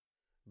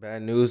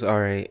Bad news. All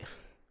right.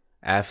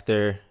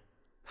 After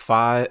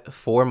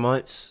 4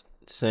 months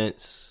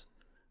since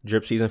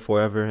Drip Season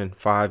Forever and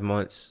 5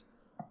 months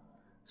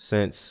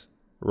since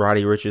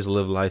Roddy Ricch's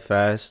Live Life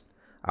Fast,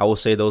 I will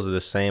say those are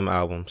the same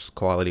albums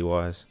quality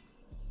wise.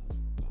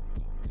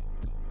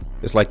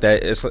 It's like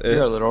that.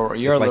 You're a little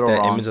that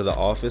wrong. image of The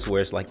Office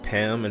where it's like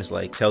Pam and it's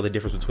like tell the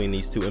difference between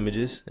these two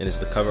images and it's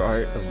the cover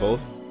art of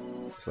both.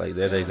 It's like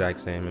they're the exact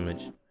same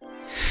image.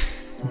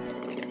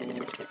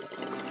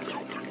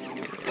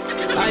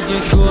 I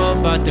just grew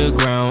up out the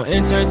ground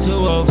and turned to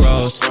a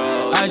rose.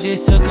 I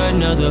just took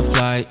another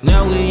flight,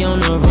 now we on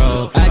the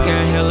road. I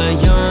got hella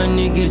young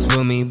niggas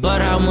with me,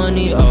 but I'm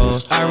money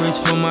old. I reach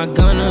for my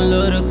gun a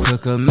little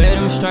quicker,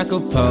 made him strike a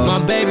pose.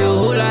 My baby,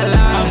 ooh la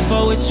la, I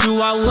fuck with you,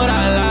 why would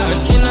I lie?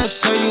 I cannot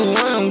tell you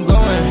where I'm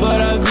going,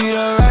 but I'll be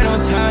there right on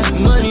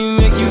time. Money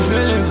make you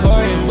feel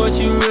important, but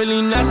you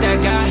really not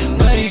that guy.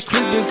 But he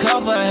quick to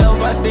call for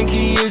help, I think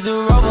he is a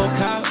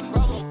RoboCop.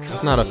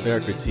 That's not a fair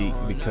critique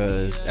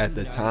because at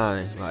the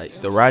time,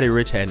 like, the Roddy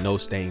Ricch had no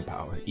staying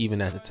power, even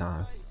at the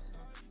time.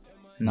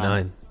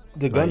 None.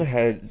 The Gunna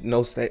had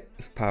no state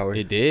power.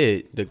 It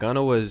did. The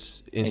Gunna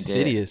was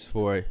insidious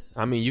for it.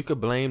 I mean, you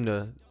could blame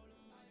the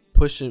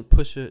pusher,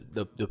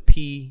 the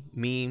P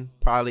meme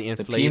probably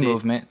inflated.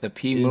 The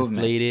P movement.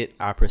 Inflated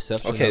our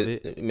perception of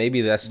it.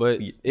 Maybe that's. But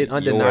it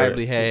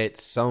undeniably had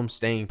some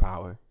staying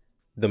power.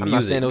 The I'm music.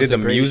 not saying it was Did the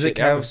the greatest music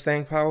shit have ever.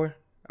 staying power?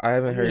 I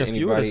haven't heard a anybody.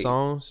 few of the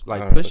songs,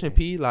 like Okay. Pushing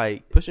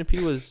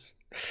P was.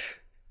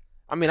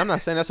 I mean, I'm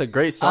not saying that's a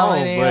great song, I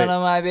wanna but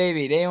on my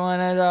baby. They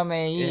wanna talk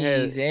me It had-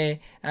 easy.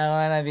 I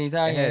wanna be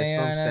talking. had They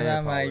some wanna staying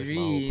talk my power is my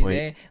whole dreams.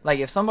 point. Like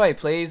if somebody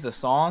plays the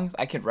songs,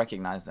 I could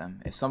recognize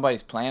them. If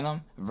somebody's playing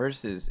them,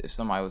 versus if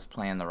somebody was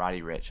playing the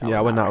Roddy Ricch.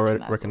 I would not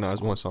recognize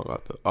those one songs. song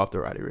off the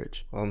Roddy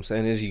Ricch. All I'm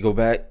saying is, you go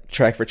back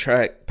track for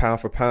track, pound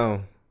for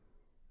pound.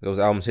 Those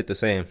albums hit the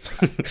same.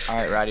 All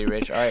right, Roddy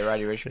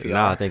Ricch. PR.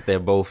 Nah, I think they're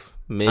both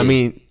mid. I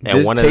mean, and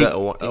this one take-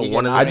 of the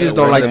I just one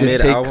don't of like the this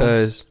mid take albums-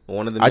 because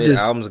one of the I mid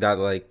just- albums got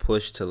like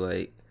pushed to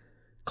like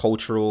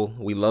cultural.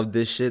 We love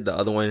this shit. The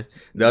other one,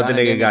 the Gunna other nigga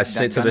didn't- got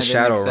sent to the Gunna didn't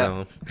shadow accept-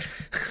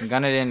 realm.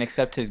 Gunna didn't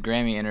accept his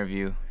Grammy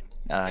interview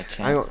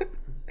chance.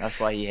 That's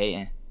why he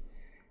hating.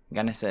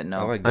 Gunna said no.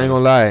 I like I ain't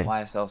gonna lie.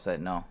 YSL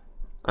said no.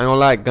 I ain't gonna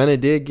lie. Gunna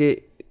did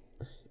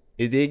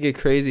get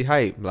crazy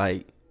hype.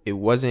 Like it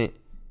wasn't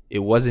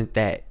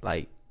that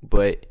like,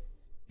 but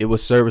it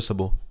was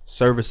serviceable.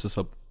 You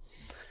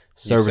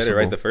said it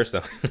right the first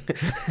time.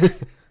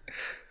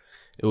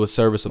 It was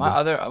serviceable.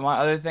 My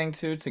other thing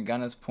too, to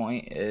Gunna's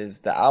point, is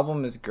the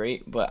album is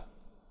great, but,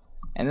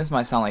 and this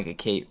might sound like a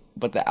cape,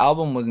 but the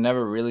album was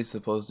never really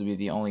supposed to be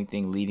the only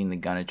thing leading the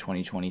Gunna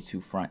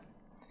 2022 front.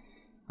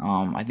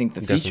 I think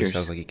the Definitely features.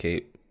 sounds like a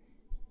cape.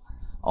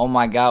 Oh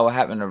my God, what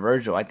happened to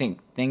Virgil? I think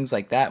things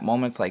like that,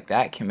 moments like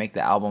that, can make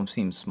the album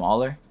seem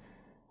smaller.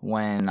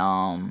 When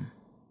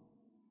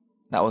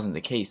that wasn't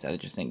the case. I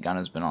just think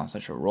Gunna's been on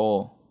such a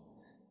roll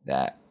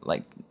that,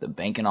 like, the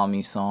Banking on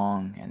Me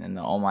song and then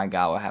the Oh My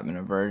God, what happened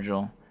to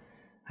Virgil,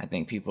 I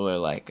think people are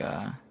like,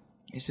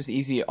 it's just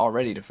easy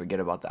already to forget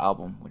about the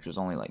album, which was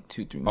only like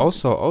 2-3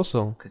 months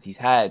Also, because he's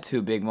had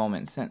two big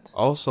moments since.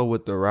 also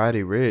with the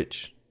Roddy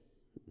Ricch,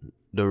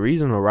 the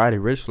reason the Roddy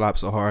Ricch flopped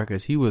so hard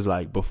because he was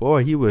like,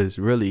 before he was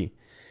really,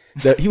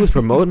 he was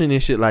promoting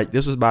this shit like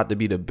this was about to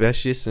be the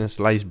best shit since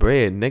sliced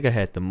bread. Nigga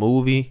had the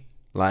movie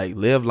like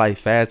Live Life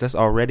Fast. That's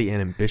already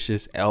an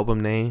ambitious album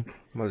name.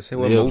 I'm about to say,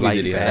 what Live movie like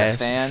did he fast. have? That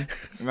fan,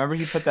 remember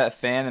he put that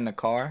fan in the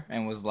car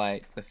and was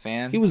like, the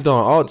fan. He was doing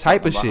all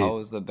type of talking shit. about how it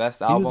was the best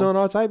He album. was doing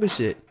all type of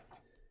shit.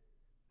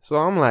 So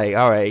I'm like,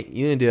 all right,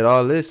 you done did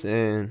all this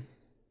and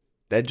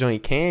that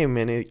joint came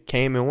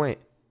and went.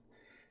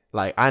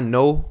 Like, I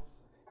know,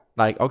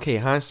 like, okay,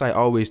 hindsight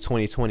always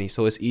 20/20,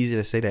 so it's easy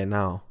to say that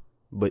now.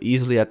 But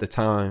easily at the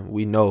time,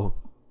 we know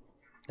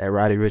that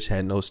Roddy Ricch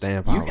had no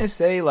stand power. You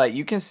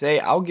can say,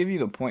 I'll give you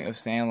the point of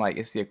saying, like,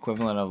 it's the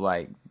equivalent of,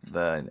 like,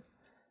 the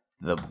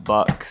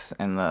Bucks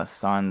and the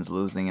Suns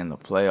losing in the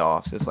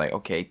playoffs. It's like,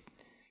 okay,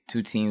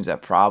 two teams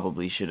that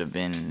probably should have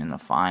been in the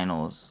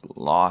finals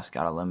lost,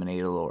 got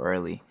eliminated a little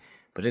early.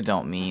 But it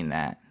don't mean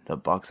that the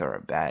Bucks are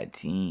a bad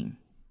team.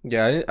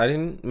 Yeah, I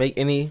didn't make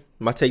any.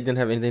 My take didn't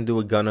have anything to do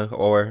with Gunna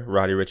or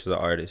Roddy Ricch as an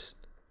artist.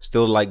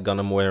 Still like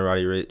Gunna more than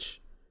Roddy Ricch.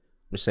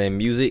 I'm saying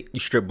music. You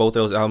strip both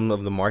of those albums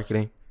of the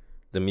marketing,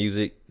 the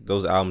music.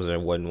 Those albums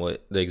wasn't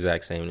the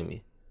exact same to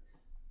me.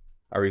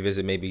 I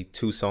revisit maybe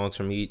 2 songs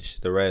from each.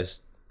 The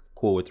rest,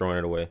 cool with throwing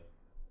it away.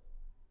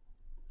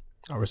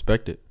 I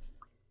respect it.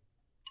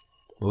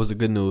 What was the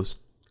good news?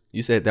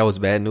 You said that was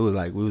bad news.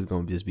 Like we was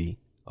gonna just be,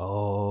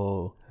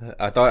 oh,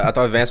 I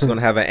thought Vance was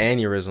gonna have an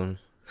aneurysm.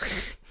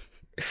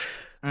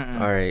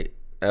 All right.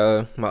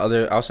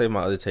 I'll save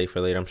my other take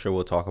for later. I'm sure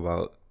we'll talk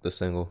about the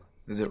single.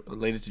 Is it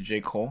related to J.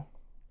 Cole?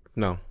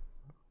 No.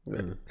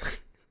 It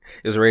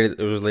was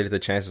related to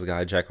Chance's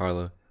guy, Jack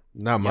Harlow.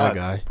 not my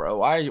guy. Bro,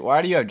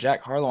 why do you have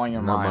Jack Harlow on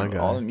your Not my mind? guy.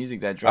 All the music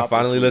that I dropped.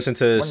 finally this week. listened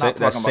to We're not that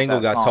talking single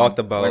about that got song. talked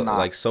We're about not.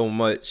 like so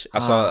much. I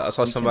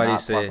saw We somebody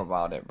cannot say talk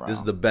about it, bro. this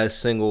is the best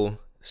single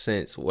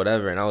since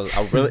whatever, and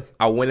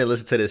I went and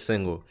listened to this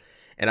single,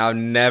 And I've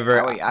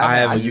never, Oh, wait, I I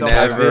have still never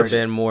haven't heard.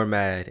 been more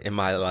mad in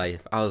my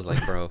life. I was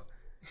like, bro,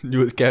 You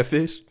was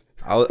catfish?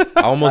 I almost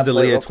I played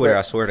deleted real Twitter. quick.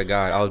 I swear to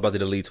God, I was about to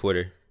delete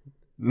Twitter.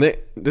 This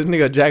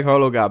nigga Jack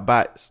Harlow got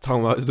bots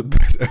talking about it's the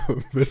best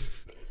album,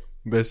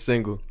 best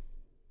single.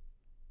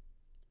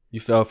 You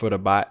fell for the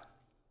bot.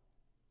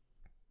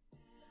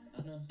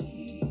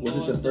 Was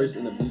it the first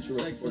in the Bleacher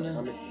Report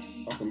comment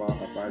talking about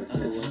how fire the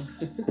single was?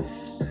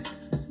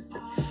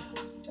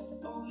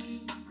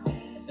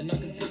 And I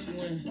can put you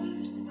in.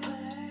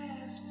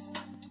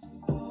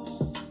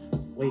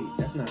 Wait,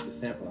 that's not the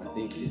sample I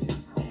think it is.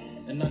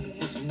 And I can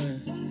put you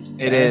in.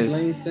 It Fast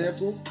is. Lane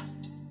sample?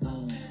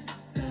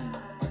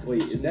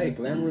 Wait, is that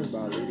Glamorous by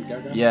Lady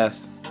Gaga?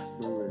 Yes.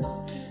 Glamorous.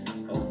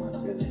 Oh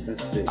my goodness,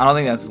 that's sick. I don't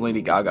think that's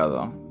Lady Gaga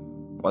though.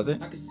 Was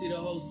it? I can see the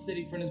whole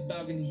city from this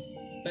balcony.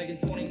 Back in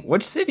 2019,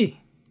 Which city?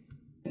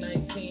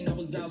 I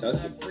was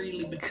outside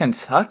freely,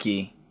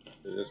 Kentucky.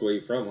 That's where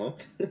you from, huh?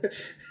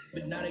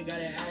 but now they got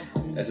it out for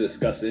me. That's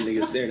disgusting.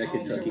 Niggas staring at I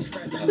don't care Kentucky.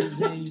 what crap I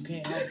was in, you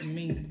can't out for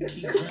me.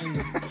 Keep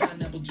dreaming.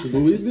 Pineapple juice,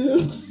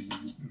 Louisville?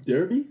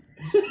 Derby?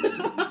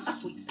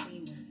 sweet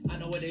semen. I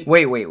know what they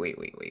Wait.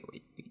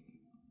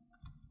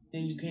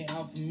 and you can't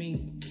out for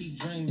me. Keep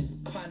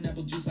dreaming.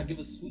 Pineapple juice, I give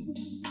a sweet.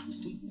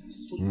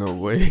 No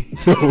way.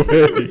 No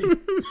way.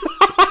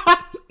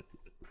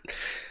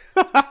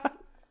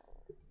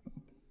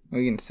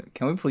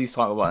 Can we please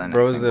talk about that next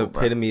Bro, is single, the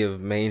epitome of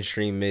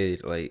mainstream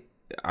mid. Like,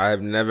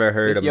 I've never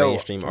heard It's- a yo,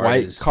 mainstream White.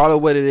 artist. Call it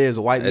what it is.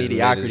 White as mid as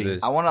mediocrity. this.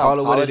 I want to Call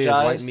it what it is. White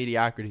apologize.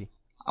 mediocrity.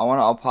 I want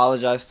to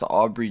apologize to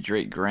Aubrey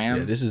Drake Graham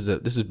Yeah, this is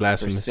for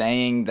blasphemous.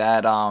 saying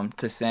that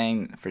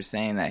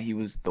saying that he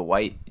was the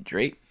white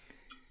Drake,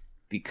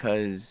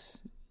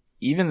 because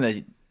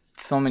even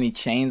so many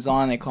chains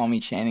on, they call me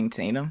Channing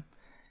Tatum.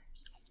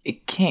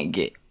 It can't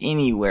get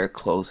anywhere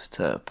close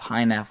to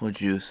pineapple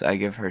juice. I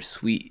give her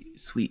sweet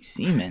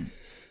semen.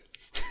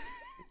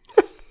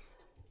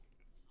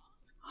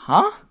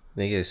 Huh?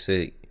 Nigga is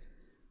sick.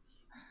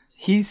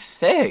 He's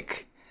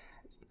sick.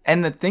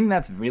 And the thing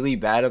that's really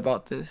bad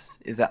about this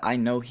is that I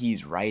know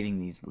he's writing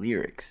these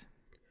lyrics.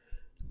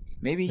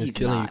 Maybe It's he's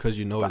killing you not, 'cause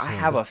you know but it's I him.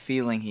 have a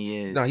feeling he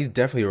is. No, he's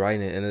definitely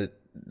writing it. And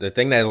the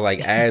thing that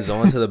like adds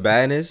on to the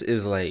badness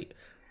is like,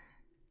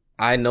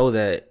 I know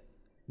that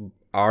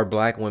our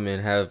black women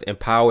have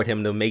empowered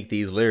him to make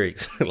these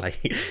lyrics. Like,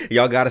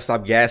 y'all gotta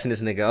stop gassing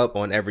this nigga up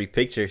on every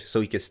picture so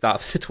he can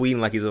stop tweeting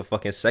like he's a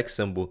fucking sex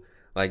symbol.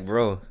 Like,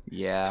 bro,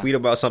 Yeah. tweet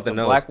about something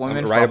else. Black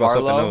women Write for about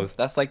something Harlow. else.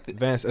 That's like the,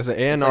 Vance, as an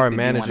It's A&R like the D1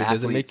 manager,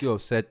 does it make athletes. you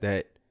upset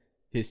that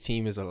his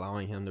team is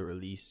allowing him to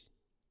release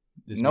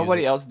this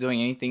nobody music? else doing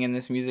anything in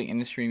this music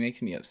industry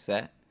makes me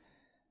upset.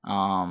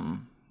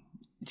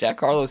 Jack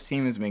Harlow's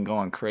team has been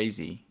going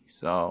crazy,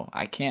 so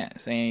I can't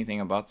say anything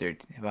about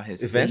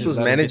his If Vance team. was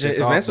let him get managing, this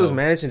if off, Vance was though.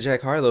 managing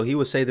Jack Harlow, he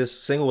would say this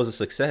single was a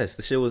success.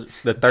 The shit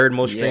was the third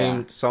most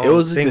streamed song It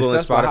was single in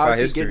successful. Spotify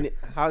history.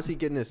 How is he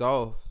getting this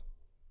off?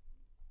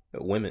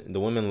 The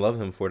women love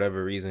him for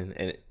whatever reason,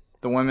 and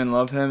The women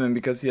love him, and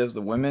because he has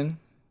the women,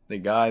 the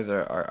guys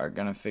are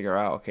gonna figure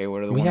out, okay,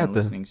 what are the We women have to-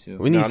 listening to?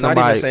 We need no, I'm not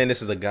somebody. even saying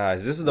this is the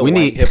guys. This is the We white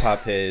need- hip hop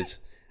heads.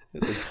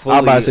 I'm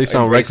about to say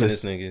something embracing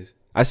reckless. this niggas.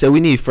 I said we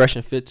need Fresh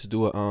and Fit to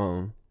do a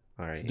All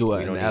right, to do we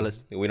an don't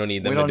analysis. we don't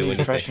need them We to don't do need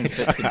anything. Fresh and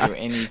Fit to do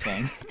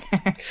anything.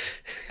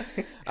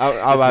 I'm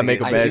about to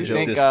make a I bad do joke.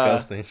 think,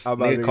 Disgusting. I'm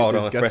about to Nigga make called a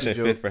on Fresh and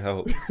disgusting Fit joke. for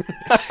help.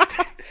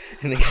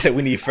 Nigga said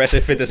we need Fresh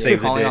and Fit to save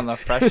the Calling day. on the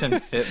Fresh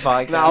and Fit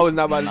podcast. No, I was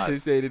not about Nuts. to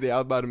say today. I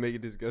was about to make a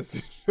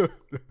disgusting joke.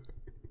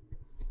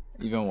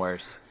 Even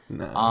worse.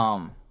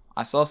 Nah.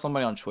 I saw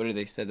somebody on Twitter.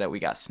 They said that we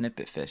got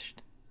snippet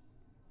fished.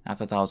 I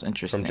thought that was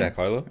interesting. From Jack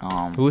Harlow?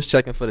 Who was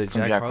checking for the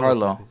From Jack, Jack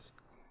Harlow? Harlow.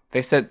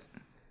 They said,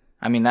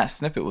 I mean, that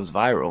snippet was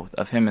viral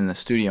of him in the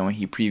studio when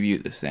he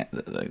previewed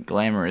the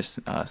glamorous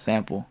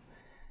sample.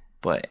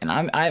 And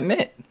I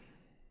admit,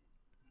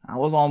 I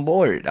was on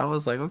board. I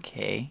was like,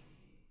 okay,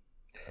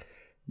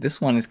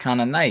 this one is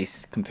kind of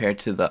nice compared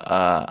to the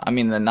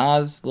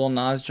Lil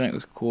Nas joint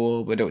was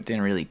cool, but it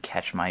didn't really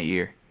catch my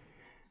ear.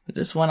 But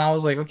this one, I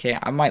was like, okay,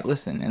 I might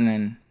listen. And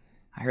then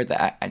I heard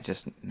that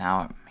now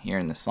I'm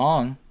hearing the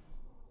song,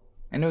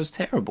 and it was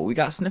terrible. We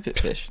got snippet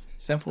fished.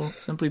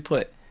 Simply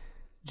put,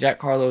 Jack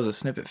Harlow is a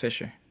snippet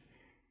fisher.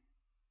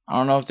 I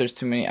don't know if there's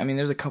too many. I mean,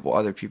 there's a couple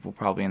other people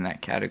probably in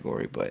that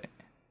category, but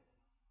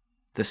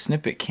the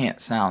snippet can't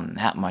sound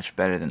that much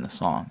better than the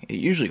song. It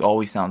usually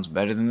always sounds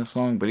better than the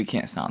song, but it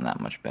can't sound that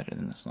much better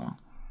than the song.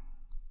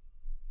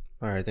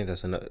 All right, I think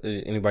that's enough.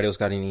 Anybody else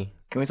got any?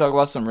 Can we talk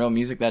about some real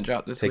music that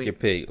dropped this Take week? your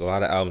pick. A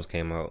lot of albums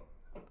came out.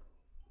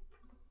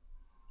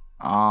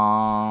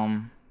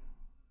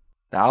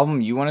 The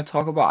album you want to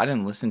talk about, I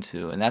didn't listen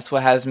to, and that's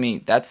what has me.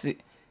 That's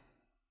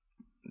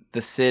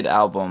the Sid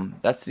album.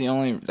 That's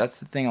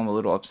the thing I'm a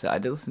little upset. I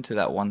did listen to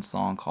that one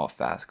song called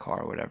Fast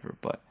Car or whatever,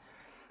 but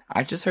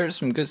I just heard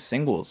some good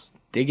singles.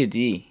 Digga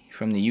D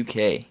from the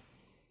UK.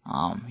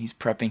 He's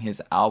prepping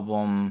his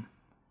album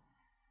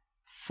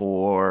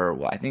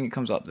for I think it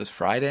comes out this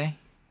Friday.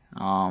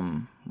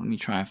 Let me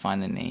try and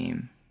find the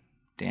name.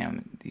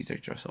 Damn, these are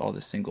just all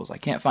the singles. I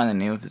can't find the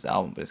name of his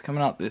album, but it's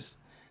coming out this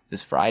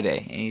this Friday,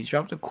 and he's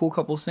dropped a cool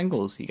couple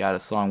singles. He got a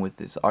song with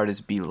this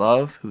artist B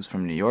Love, who's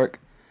from New York.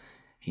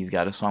 He's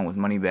got a song with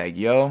Moneybagg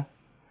Yo.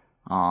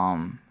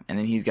 And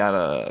then he's got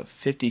a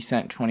 50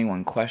 Cent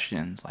 21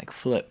 Questions like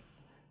flip,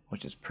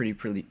 which is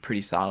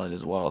pretty solid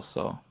as well.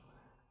 So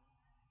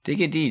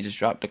Digga D just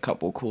dropped a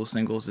couple cool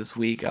singles this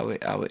week. I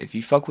would if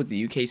you fuck with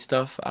the UK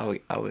stuff, I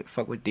would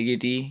fuck with Digga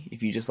D.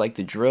 If you just like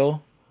the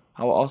drill,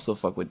 I will also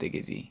fuck with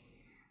Digga D.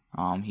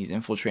 He's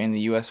infiltrating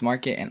the US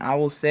market, and I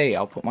will say,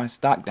 I'll put my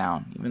stock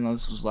down, even though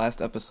this was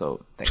last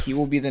episode, that he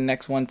will be the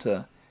next one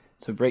to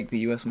break the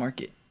US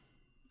market.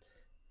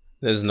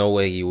 There's no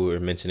way you were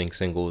mentioning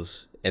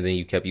singles and then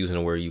you kept using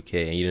the word UK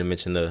and you didn't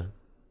mention the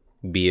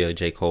Bia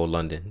J. Cole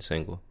London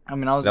single. I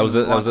mean, that was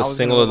the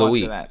single of the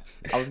week. I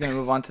was gonna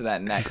move on to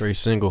that next. Great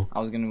single. I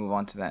was gonna move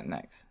on to that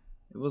next.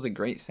 It was a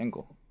great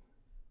single.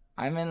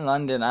 I'm in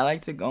London. I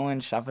like to go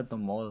and shop at the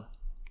mall.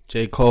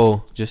 J.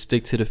 Cole, just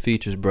stick to the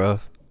features, bruh.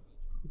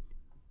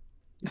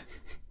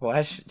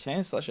 Well,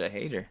 Chan's such a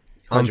hater.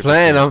 I'm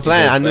playing.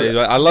 I knew.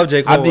 I love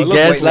J. Cole. I be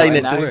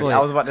gaslighting at this point. I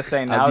was about to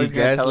say, now he's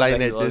going to tell us that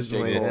he loves J.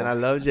 Cole. And I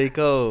love J.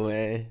 Cole,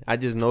 man. I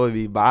just know it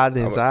be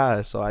bothering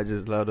inside, so I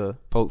just love to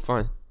poke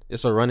fun.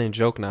 It's a running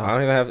joke now.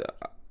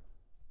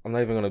 I'm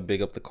not even gonna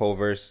big up the Cole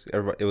verse.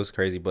 It was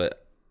crazy,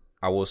 but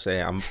I will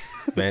say I'm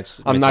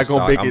not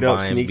gonna big it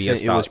up. Sneak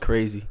it was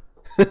crazy.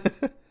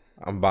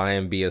 I'm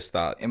buying Bia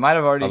stock. It might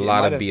have already a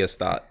lot of Bia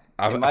stock.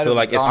 I feel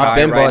like it's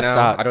high right now.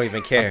 Stock. I don't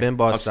even care.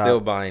 I'm still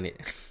buying it.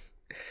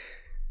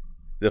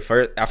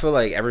 I feel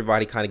like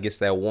everybody kind of gets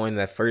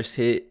that first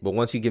hit, but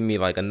once you give me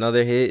like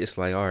another hit, it's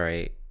like, all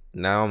right,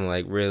 now I'm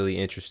like really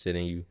interested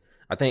in you.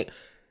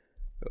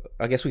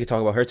 I guess we could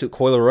talk about her too.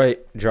 Coi Leray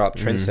dropped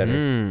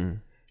Trendsetter,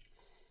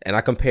 and I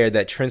compared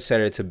that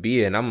Trendsetter to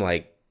Bia, and I'm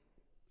like,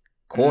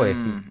 Coi,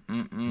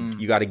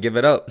 you got to give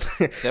it up.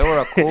 There were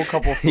a cool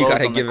couple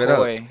flows on the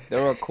Coi.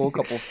 There were a cool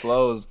couple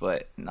flows,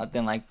 but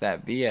nothing like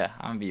that Bia.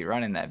 I'm gonna be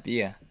running that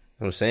Bia.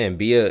 I'm saying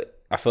Bia.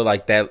 I feel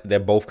like that they're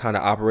both kind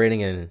of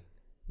operating in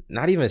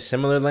not even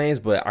similar lanes,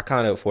 but I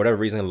kind of for whatever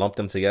reason lumped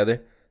them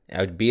together.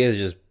 And Bia is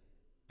just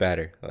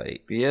better.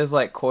 Like Bia's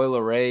like Coi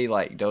Leray,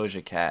 like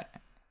Doja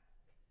Cat.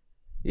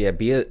 Yeah,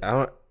 Bia. I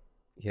don't.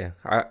 Yeah,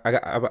 I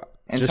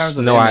in just terms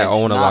of know image, I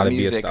own a lot of Bia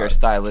music or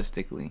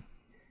stylistically.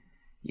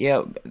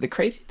 Yeah, the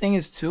crazy thing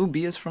is too,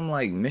 Bia's from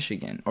like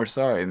Michigan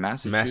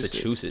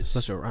Massachusetts.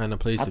 Such a random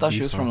place. I thought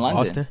she was from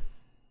London.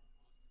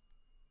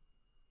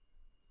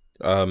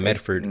 Boston?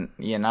 Medford.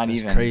 Yeah, not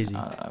That's even crazy.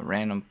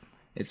 Random.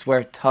 It's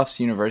where Tufts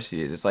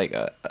University is. It's like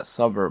a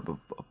suburb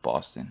of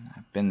Boston.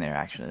 I've been there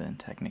actually, then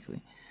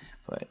technically,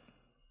 but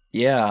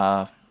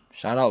yeah.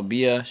 Shout out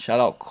Bia. Shout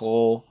out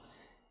Cole.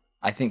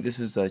 I think this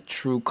is a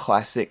true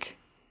classic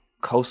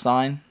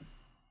cosign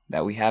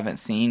that we haven't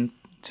seen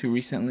too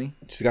recently.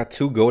 She's got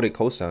 2 goated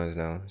cosigns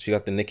now. She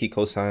got the Nicki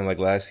cosign like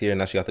last year, and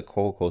now she got the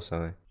Cole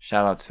cosign.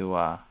 Shout out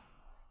to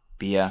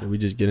Bia. Did we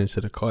just get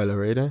into the Coi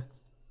Leray then?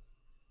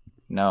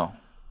 No.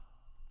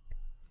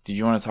 Did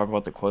you want to talk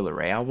about the Coi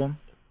Leray album?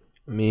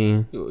 I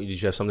mean,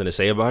 Did you have something to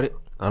say about it?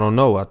 I don't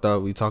know. I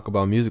thought we talk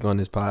about music on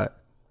this pod.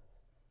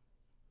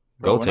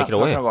 Go Bro, take it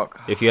away.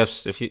 If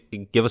you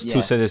give us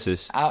 2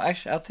 sentences.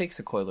 I'll take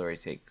some Coi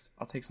Leray takes.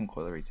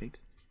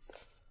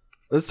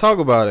 Let's talk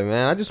about it,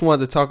 man. I just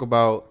wanted to talk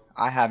about.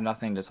 I have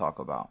nothing to talk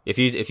about. If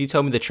you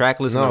tell me the track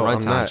list and the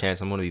runtime,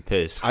 Chance, I'm gonna be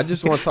pissed. I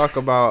just want to talk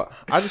about.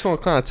 I just want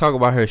to kind of talk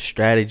about her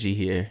strategy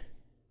here.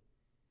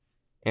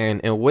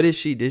 And what is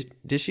she? Did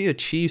she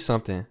achieve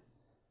something?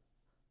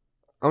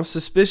 I'm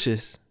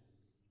suspicious.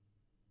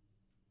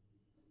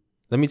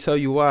 Let me tell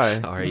you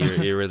why. All right,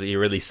 you're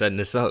really setting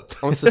this up.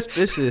 I'm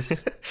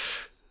suspicious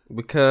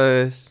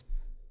because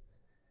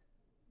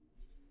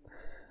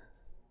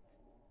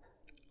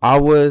I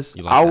was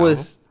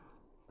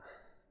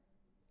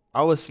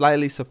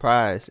slightly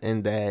surprised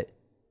in that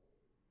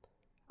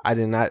I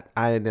did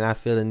not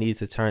feel the need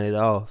to turn it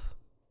off.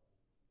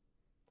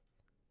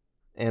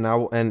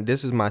 And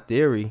this is my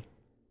theory.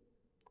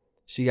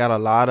 She got a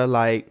lot of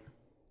like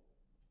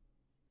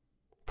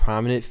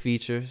prominent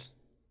features.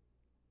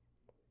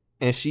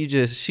 And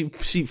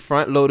she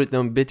front loaded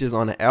them bitches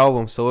on the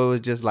album, so it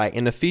was just like,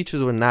 and the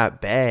features were not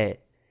bad.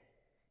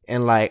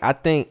 And like I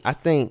think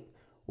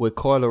with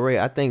Coi Leray,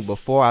 I think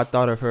before I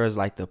thought of her as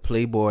like the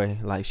playboy,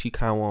 like she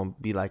kind of want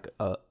to be like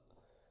a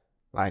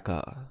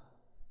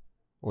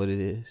what it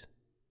is.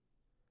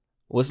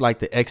 What's like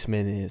the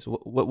X-Men is?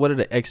 What are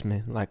the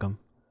X-Men like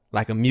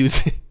a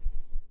music?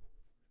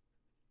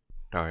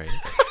 All right.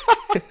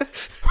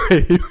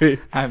 Wait.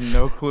 I have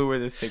no clue where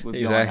this take was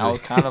going. I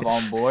was kind of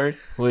on board.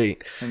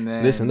 Wait. And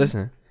then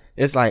listen.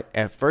 It's like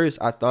at first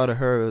I thought of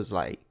her as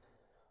like,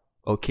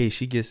 okay,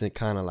 she gets it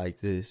kind of like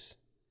this.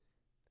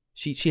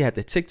 She had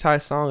the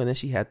TikTok song and then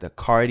she had the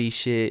Cardi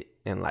shit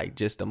and like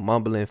just the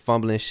mumbling,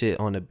 fumbling shit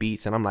on the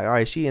beats. And I'm like, all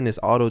right, she in this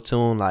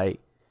auto-tune,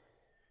 like,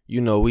 you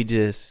know, we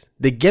just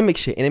the gimmick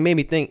shit. And it made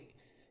me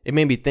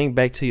think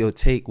back to your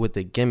take with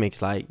the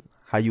gimmicks, like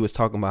how you was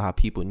talking about how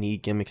people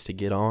need gimmicks to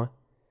get on.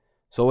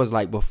 So it was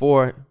like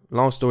before,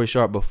 long story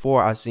short,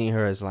 before I seen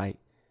her as like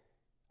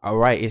all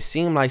right, it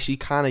seemed like she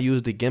kind of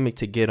used the gimmick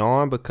to get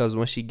on, because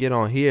when she get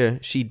on here,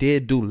 she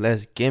did do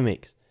less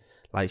gimmicks.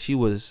 Like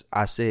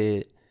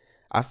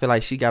I feel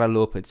like she got a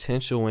little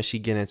potential when she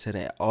get into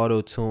that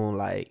auto-tune,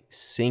 like,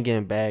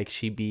 singing bag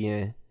she be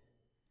in.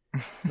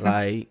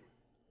 Like,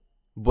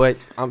 but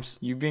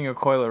You being a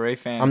Coi Leray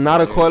fan. I'm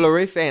not a Coi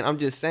Leray fan. I'm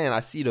just saying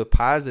I see the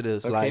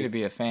positives. It's okay like, to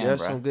be a fan,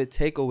 there's bro. some good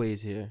takeaways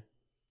here.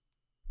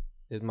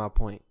 Is my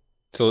point.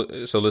 So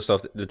let's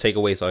off the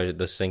takeaways are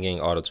the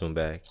singing auto-tune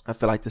bag. I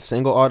feel like the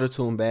single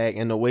auto-tune bag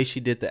and the way she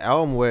did the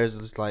album, where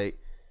it's like,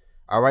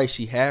 all right,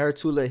 she had her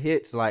 2 little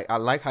hits. Like, I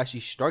like how she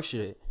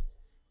structured it.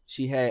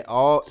 She had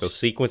all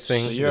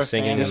Sequencing, So you're the a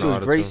singing, fan. and This the was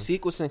great auto-tune.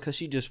 sequencing because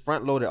she just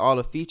front loaded all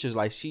the features.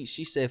 Like she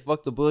said,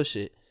 "Fuck the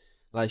bullshit."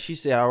 Like she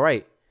said, "All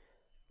right."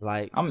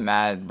 Like I'm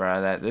mad,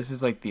 bro, that this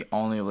is like the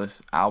only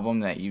album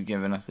that you've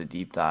given us a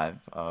deep dive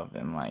of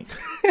in like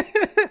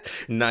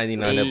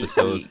 99 8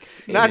 episodes.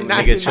 weeks. Not It-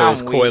 Nigga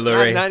chose weeks. Coi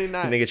Leray.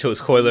 99. Nigga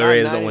chose Coi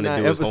Leray as the Not one to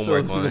 99 do his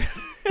homework episodes. on.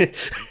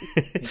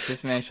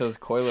 This man chose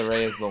Coi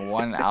Leray as the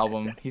one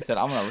album. He said,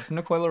 "I'm gonna listen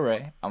to Coi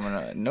Leray. I'm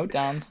gonna note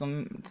down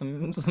some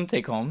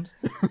take homes,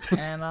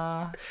 and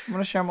I'm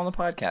gonna share them on the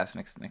podcast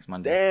next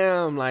Monday."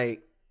 damn,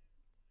 like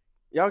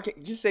y'all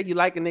can just say you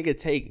like a nigga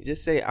take.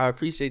 Just say I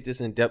appreciate this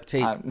in depth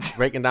take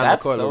breaking down the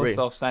That's Coi so Leray.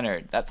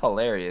 self-centered. That's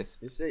hilarious.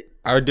 Just say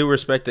I do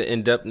respect the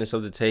in-depthness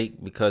of the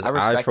take because I I,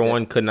 respect for it.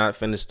 one, could not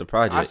finish the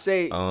project. I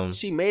say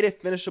she made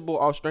it finishable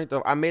off strength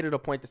of. I made it a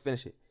point to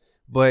finish it,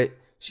 but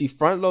she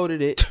front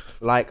loaded it.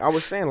 Like I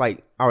was saying,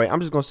 like all right, I'm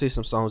just gonna say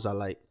some songs I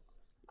like.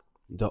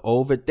 The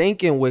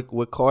overthinking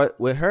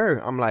with her,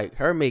 I'm like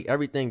her make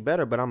everything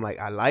better, but I'm like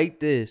I like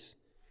this,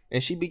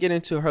 and she be getting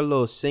into her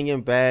little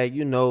singing bag,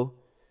 you know.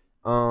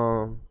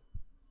 I'm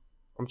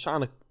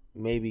trying to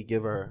maybe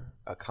give her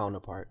a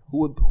counterpart.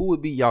 Who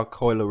would be y'all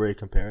Coi Leray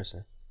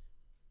comparison?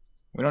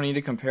 We don't need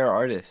to compare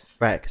artists.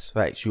 Facts.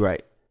 You're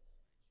right.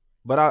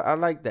 But I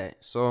like that.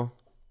 So,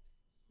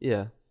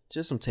 yeah,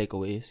 just some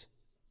takeaways.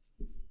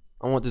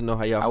 I want to know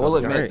how y'all I felt will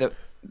about admit it. that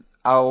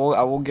I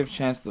will give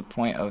Chance the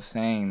point of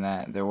saying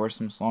that there were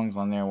some songs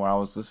on there where I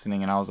was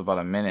listening and I was about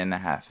a minute and a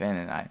half in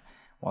and I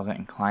wasn't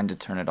inclined to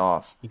turn it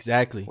off.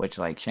 Exactly. Which,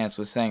 like Chance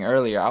was saying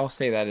earlier, I'll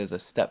say that is a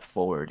step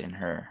forward in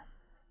her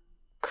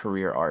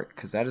career arc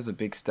because that is a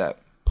big step.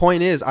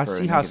 Point is, I for a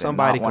see nigga how to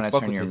somebody not wanna can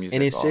fuck turn with your this.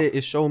 music And off.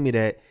 it showed me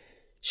that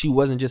she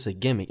wasn't just a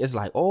gimmick. It's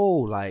like,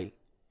 oh, like,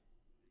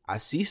 I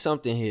see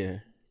something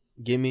here.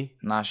 Gimme.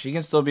 Nah, she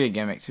can still be a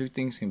gimmick. Two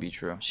things can be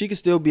true. She could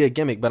still be a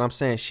gimmick, but I'm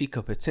saying she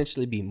could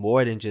potentially be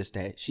more than just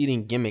that. She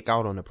didn't gimmick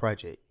out on the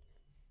project.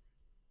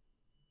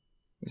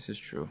 This is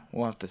true.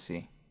 We'll have to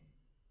see.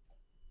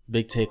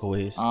 Big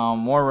takeaways.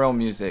 More real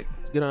music.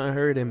 Get on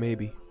Unheard and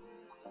maybe.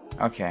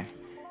 Okay.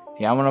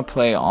 Yeah, I'm gonna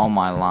play All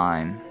My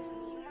Line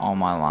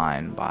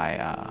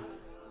by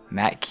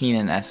Matt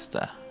Keenan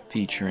Esta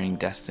featuring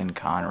Destin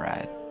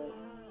Conrad.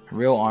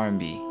 Real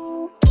R&B.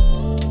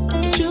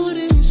 Chilled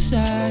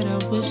inside, I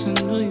wish I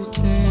knew you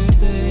then,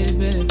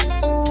 baby.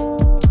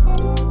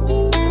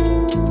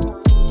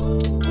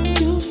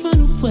 You from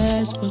the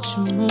west, but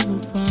you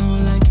move around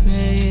like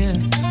me,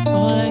 yeah.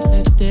 All like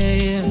that day,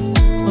 yeah.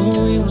 When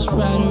we was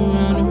riding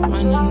around and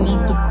running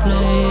up the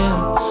play,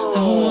 yeah. I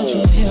don't want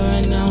you here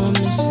right now, I'm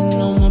missing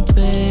on my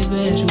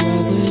baby. You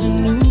out with a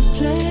new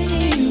flame,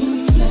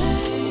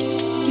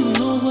 you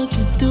know what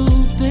to do,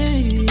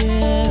 baby,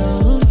 yeah,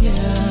 oh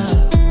yeah.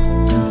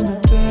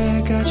 Coming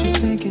back, got you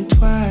thinking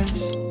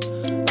twice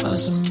about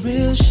some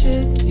real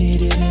shit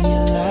needed in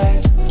your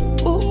life.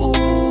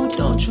 Ooh,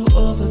 don't you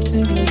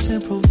overthink, let's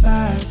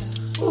improvise.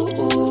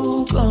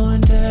 Ooh,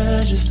 going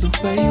down just the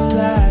way you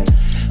like.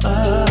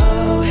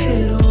 Oh,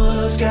 hit the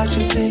ones, got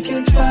you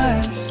thinking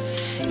twice.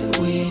 And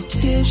we ain't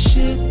did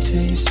shit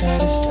till you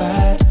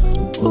satisfied.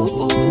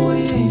 Ooh,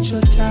 it ain't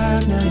your time,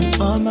 now you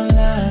on my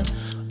line.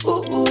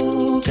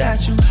 Ooh,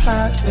 got you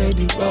hot,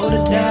 baby, roll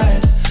the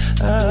dice.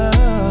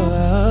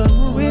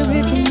 Oh, we're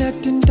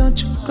reconnecting,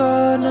 don't you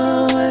go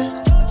nowhere.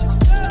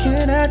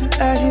 Can't have you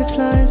out here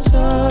flying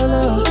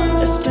solo.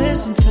 Let's spend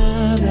some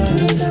time now.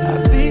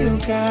 I'll be your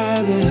guy,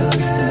 baby. Let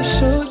me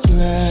show you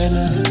right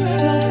now.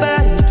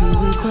 Nobody do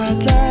it quite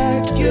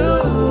like you.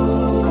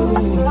 Ooh,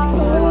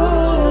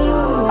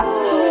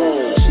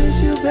 treat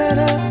you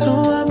better. Know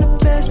I'm the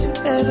best you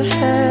ever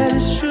had.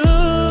 It's true.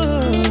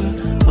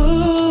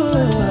 Ooh,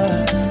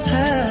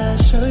 I'll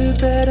show you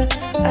better.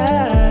 I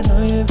know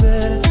you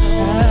better.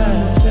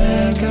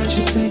 I got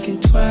you thinking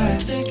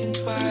twice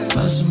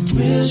about some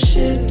real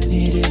shit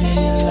needed in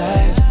your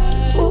life.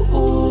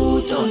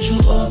 Ooh, don't you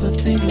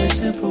overthink,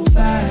 let's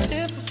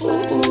improvise.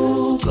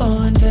 Ooh,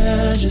 going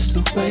down just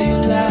the way you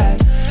like.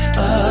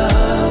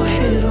 Oh,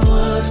 hit the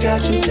ones,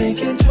 got you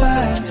thinking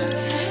twice.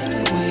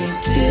 And we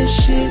ain't did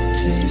shit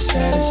till you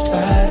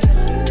satisfied.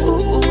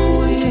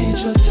 Ooh, it ain't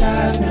your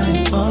time, now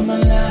you on my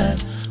line.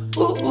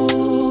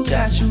 Ooh,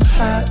 got you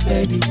hot,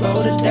 baby,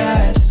 roll the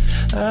dice.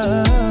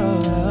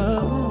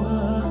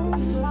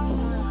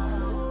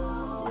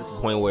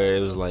 Point where it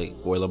was like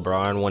where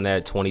LeBron won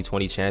that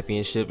 2020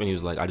 championship and he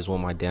was like, I just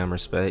want my damn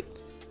respect.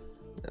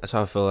 That's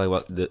how I feel like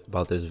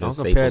about this Don't Vince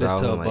compare Staples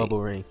this to a album. Like,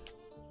 bubble ring.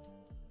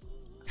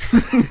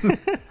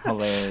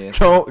 Hilarious.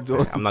 Don't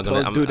I'm not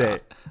gonna do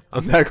that.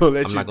 I'm not gonna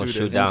let I'm you not gonna do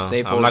shoot that. down.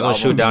 Staples I'm not gonna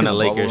shoot album, down the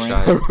Bubble Lakers Ring.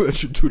 shot. I'm not gonna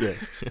let you do that.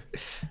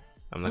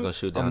 I'm not gonna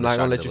shoot down. I'm the not shot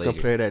gonna let the you Lakers.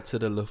 compare that to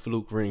the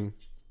LaFluke ring.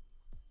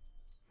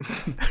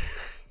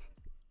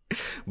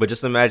 But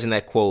just imagine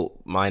that quote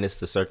minus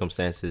the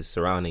circumstances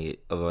surrounding it.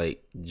 Of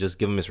like, just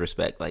give him his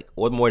respect. Like,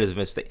 what more does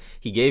Vince think?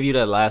 He gave you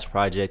that last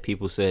project.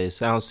 People say it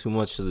sounds too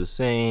much of the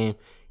same.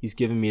 He's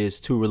giving me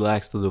this too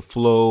relaxed to the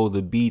flow.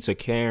 The beats are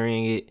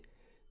carrying it.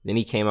 Then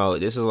he came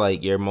out. This is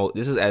like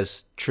this is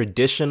as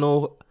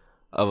traditional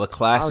of a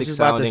classic just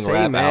about to sounding say,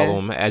 rap man,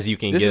 album as you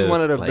can This give. is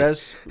one of the Like,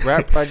 best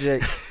rap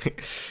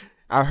projects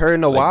I've heard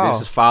in a like, while.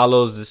 This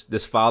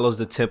follows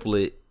the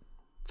template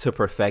to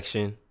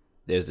perfection.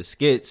 There's the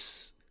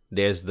skits.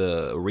 There's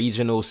the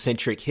regional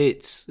centric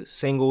hits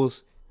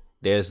singles.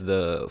 There's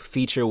the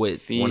feature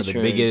with one of the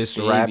Features, biggest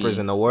Baby. rappers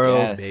in the world.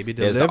 Yes. Baby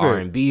There's the delivered.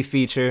 R&B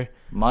feature.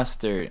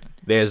 Mustard.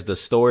 There's the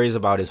stories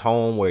about his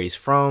home, where he's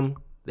from.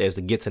 There's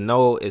the get to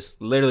know. It's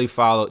literally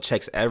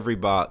checks every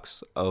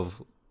box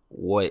of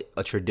what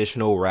a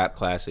traditional rap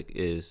classic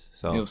is.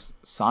 So It was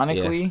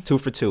sonically. yeah, 2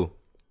 for 2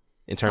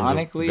 in terms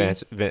Sonically?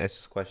 of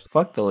Vance's question.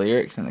 Fuck the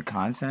lyrics and the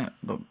content,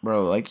 but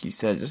bro, like you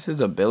said, just his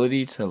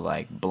ability to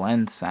like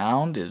blend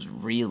sound is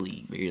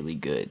really, really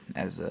good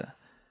as a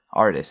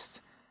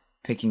artist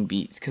picking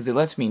beats, because it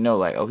lets me know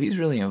like, oh, he's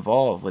really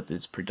involved with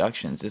his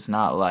productions. It's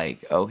not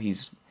like, oh,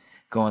 he's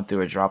going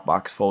through a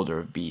Dropbox folder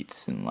of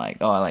beats and like,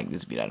 oh, I like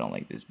this beat, I don't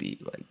like this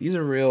beat. Like, these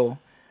are real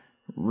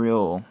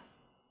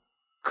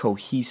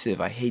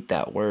cohesive. I hate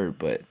that word,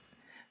 but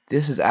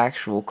this is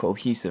actual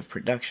cohesive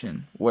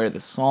production where the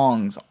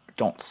songs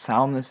don't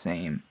sound the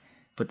same,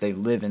 but they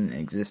live and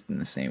exist in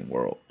the same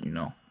world, you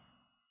know?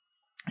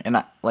 And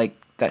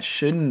that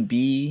shouldn't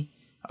be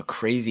a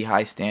crazy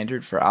high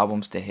standard for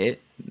albums to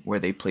hit where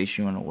they place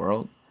you in a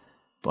world,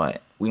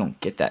 but we don't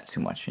get that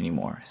too much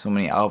anymore. So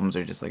many albums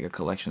are just like a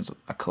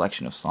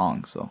collection of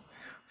songs. So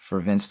for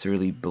Vince to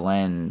really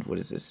blend,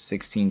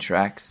 16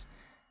 tracks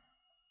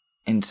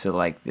into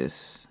like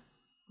this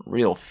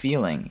real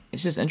feeling,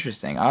 it's just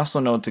interesting. I also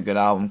know it's a good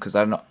album because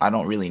I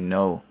don't really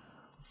know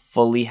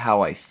fully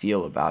how I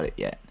feel about it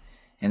yet,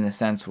 in the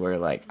sense where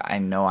like I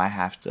know I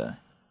have to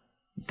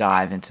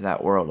dive into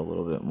that world a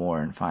little bit more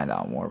and find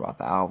out more about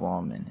the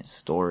album and his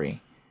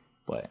story.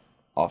 But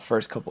our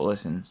first couple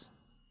listens,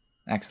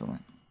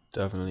 excellent.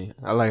 Definitely.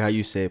 I like how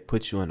you said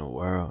put you in the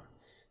world.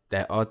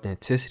 That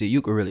authenticity,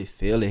 you could really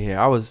feel it here.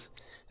 I was,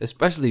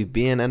 especially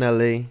being in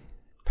LA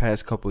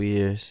past couple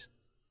years,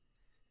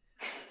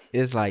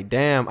 it's like,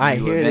 damn, I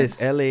hear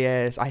this LA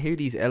ass, I hear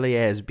these LA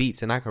ass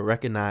beats and I can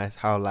recognize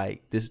how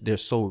like they're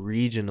so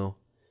regional.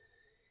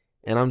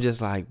 And I'm just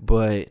like,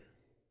 but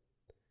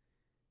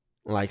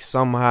like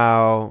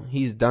somehow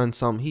he's done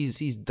something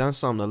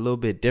a little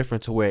bit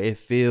different to where it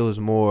feels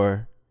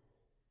more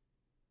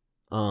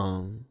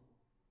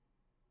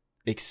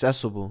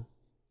accessible,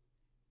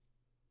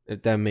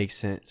 if that makes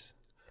sense.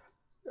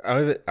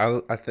 I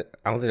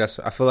don't think that's.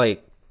 I feel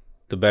like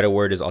the better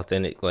word is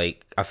authentic.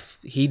 Like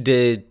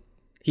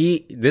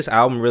this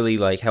album really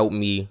like helped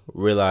me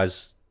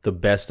realize the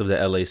best of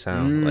the LA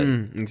sound.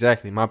 Like,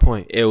 exactly my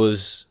point.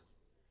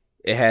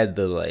 It had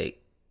the like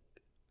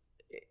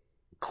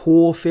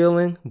cool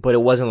feeling, but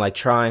it wasn't like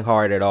trying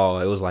hard at all.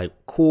 It was like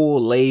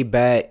cool, laid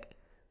back,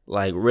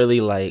 like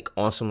really like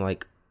on some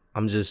like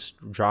I'm just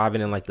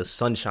driving in like the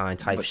sunshine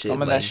type But shit.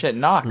 some of like, that shit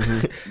knocked.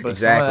 But exactly.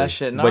 some of that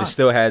shit knocked. But it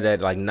still had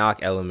that like knock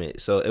element.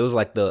 So it was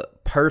like the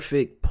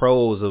perfect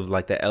pros of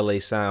like the LA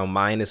sound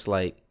minus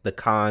like the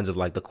cons of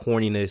like the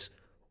corniness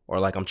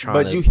or like I'm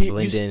trying to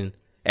blend in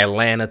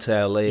Atlanta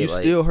to LA. You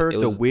like, still heard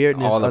the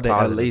weirdness of the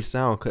positive. LA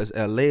sound, because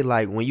LA,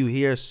 like when you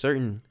hear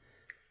certain,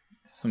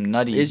 some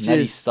nutty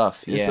just,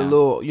 stuff. It's Yeah. a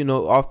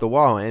little, off the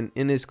wall, and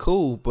it's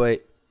cool,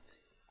 but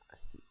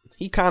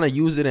he kind of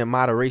used it in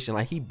moderation.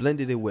 Like he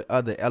blended it with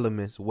other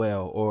elements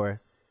well,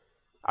 or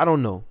I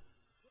don't know.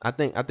 I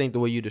think the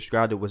way you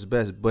described it was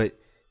best, but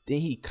then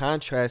he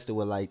contrasted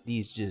with like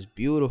these just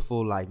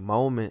beautiful like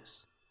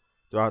moments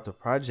throughout the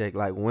project,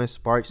 like When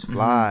Sparks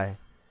Fly,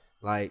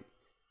 like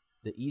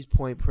the East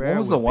Point Prayer. What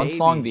was the one Baby.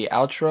 song, the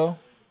outro?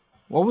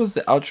 What was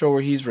the outro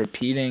where he's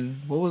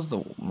repeating? What was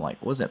the,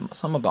 like, was it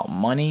something about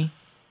money?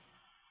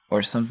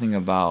 Or something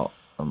about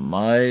a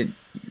mud?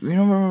 You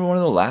remember one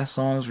of the last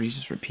songs where he's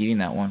just repeating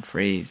that one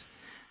phrase?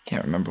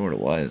 Can't remember what it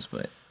was,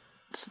 but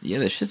yeah,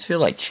 the shits feel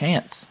like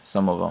chants,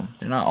 some of them.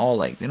 They're not all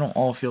like, they don't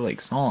all feel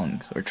like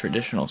songs, or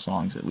traditional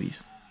songs at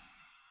least.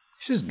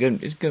 It's just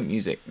good, it's good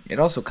music. It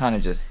also kind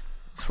of just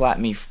slapped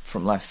me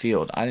from left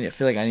field. I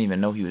feel like I didn't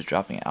even know he was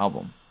dropping an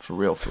album. For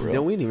real.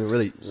 Then we didn't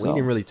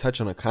really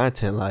touch on the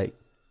content like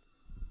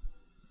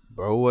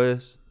bro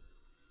was.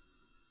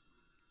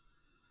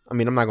 I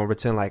mean, I'm not gonna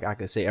pretend like I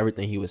could say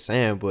everything he was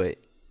saying, but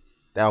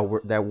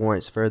that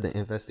warrants further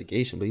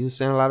investigation. But he was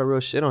saying a lot of real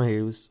shit on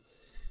here.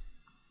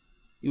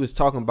 He was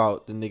talking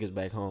about the niggas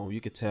back home. You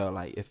could tell,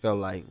 like, it felt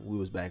like we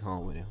was back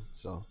home with him.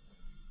 So,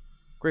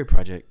 great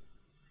project.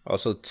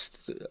 Also,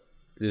 this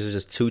is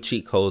just 2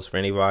 cheat codes for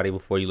anybody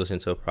before you listen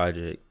to a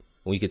project.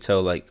 When you could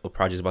tell, like, a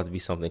project's about to be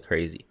something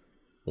crazy.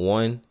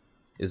 One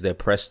is their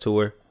press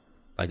tour,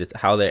 like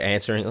how they're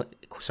answering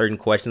certain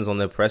questions on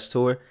their press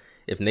tour.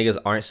 If niggas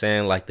aren't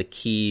saying like the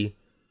key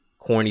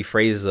corny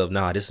phrases of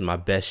 "Nah, this is my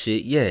best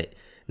shit yet,"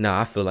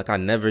 "Nah, I feel like I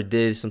never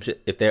did some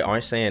shit." If they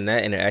aren't saying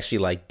that and they're actually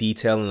like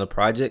detailing the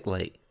project,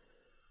 like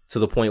to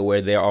the point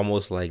where they're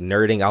almost like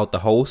nerding out the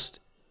host,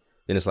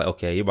 then it's like,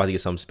 okay, you're about to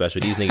get something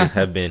special. These niggas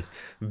have been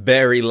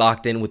very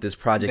locked in with this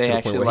project to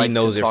the point where he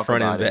knows it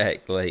front and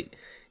back. Like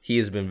he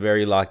has been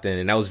very locked in,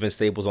 and that was Vince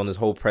Staples on this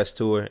whole press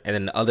tour. And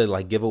then the other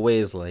like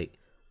giveaways, like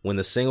when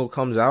the single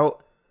comes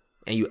out.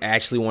 And you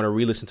actually want to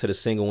re-listen to the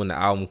single when the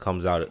album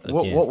comes out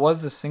again. What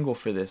was the single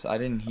for this? I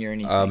didn't hear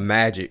anything.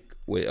 Magic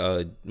with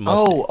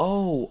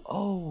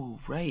Mustang.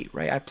 Right.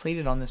 I played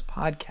it on this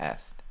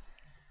podcast.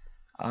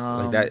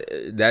 Like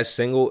that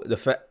single,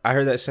 I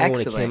heard that single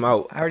when it came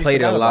out. I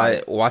played it a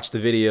lot, watched the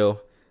video.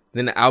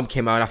 Then the album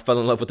came out, and I fell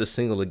in love with the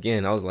single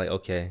again. I was like,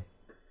 okay,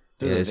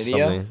 this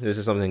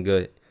is something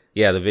good.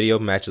 Yeah, the video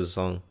matches the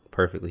song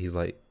perfectly. He's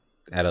like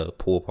at a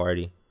pool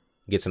party,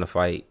 gets in a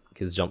fight,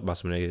 gets jumped by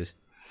some niggas.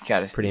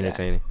 Pretty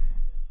entertaining.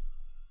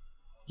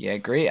 Yeah,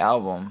 great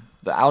album.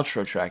 The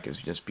outro track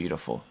is just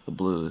beautiful. The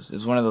blues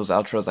is one of those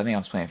outros. I think I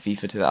was playing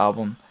FIFA to the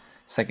album,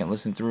 second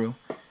listen through,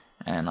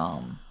 and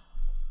I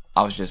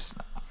was just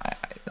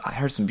I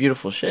heard some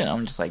beautiful shit.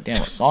 I'm just like, damn,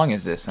 what song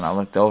is this? And I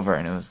looked over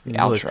and it was the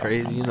outro.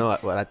 Crazy. You know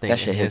what I think? That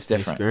shit hits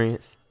different.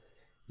 Experience.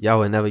 Y'all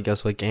would never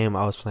guess what game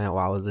I was playing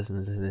while I was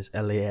listening to this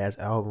LA ass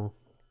album.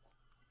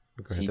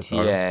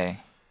 GTA.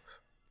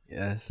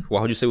 Yes.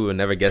 Why would you say we would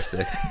never guess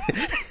that?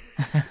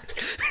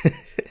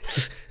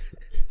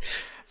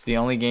 It's the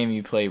only game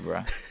you play,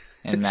 bro,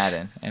 in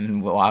Madden.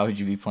 And why would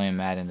you be playing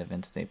Madden to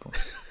Vince Staples?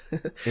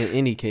 In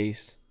any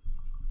case,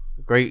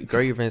 great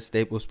Vince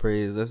Staples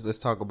praise. Let's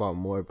talk about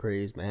more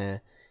praise,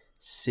 man.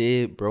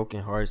 Sid,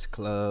 Broken Hearts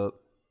Club,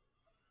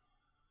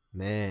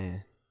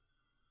 man.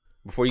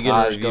 Before you get in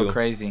a review, go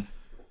crazy.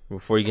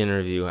 Before you get in a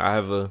review, I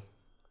have a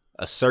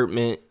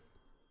assertment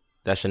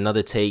dash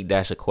another take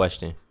dash a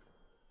question.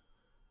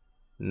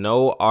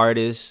 No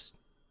artist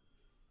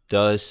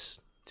does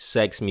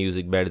sex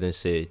music better than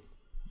Sid.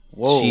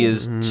 Whoa. She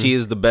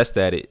is the best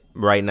at it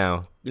right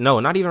now.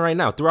 No, not even right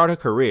now. Throughout her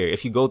career,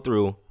 if you go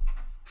through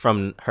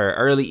from her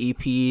early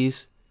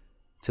EPs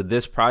to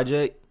this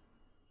project,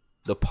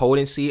 the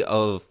potency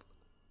of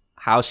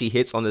how she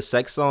hits on the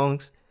sex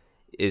songs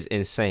is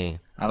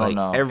insane. I don't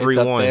know. Everyone,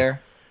 it's up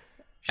there.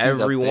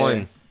 everyone. Up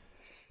there.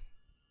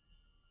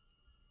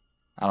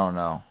 I don't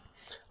know.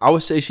 I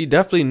would say she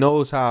definitely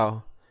knows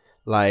how.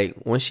 Like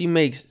when she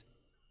makes,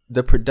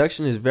 the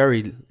production is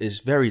very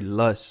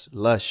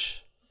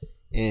lush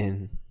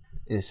and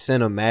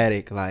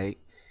cinematic. Like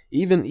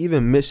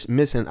even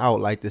missing out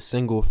like the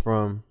single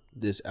from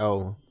this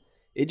album,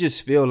 it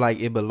just feel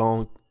like it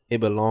belong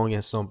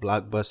in some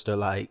blockbuster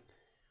like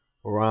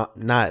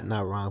not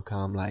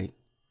rom-com like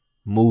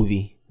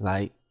movie.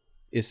 Like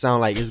it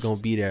sound like it's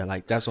gonna be there.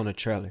 Like that's on the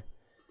trailer.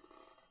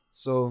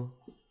 So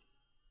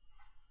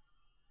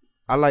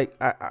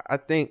I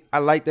think I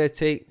like that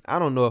take. I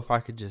don't know if I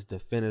could just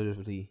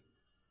definitively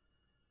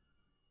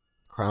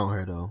crown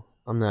her though.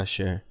 I'm not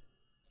sure.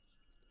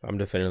 I'm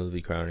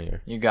definitively crowning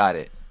her. You got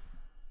it.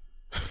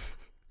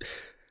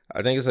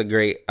 I think it's a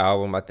great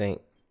album. I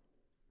think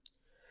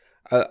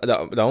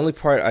the only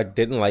part I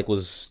didn't like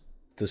was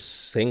the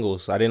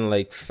singles. I didn't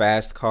like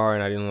Fast Car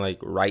and I didn't like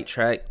Right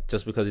Track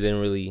just because it didn't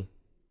really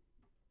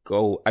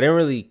go.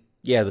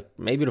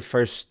 Maybe the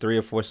first 3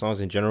 or 4 songs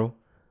in general.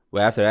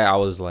 But after that, I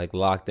was like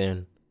locked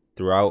in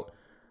throughout.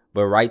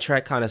 But Right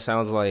Track kind of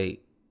sounds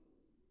like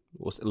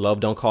Love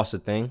Don't Cost a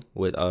Thing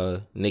with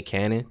Nick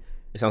Cannon.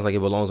 It sounds like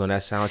it belongs on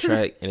that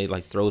soundtrack, and it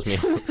like throws me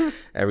off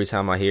every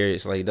time I hear it.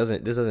 It's like this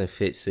doesn't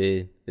fit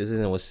Sid. This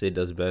isn't what Sid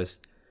does best.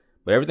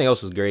 But everything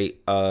else was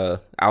great.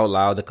 Out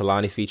Loud, the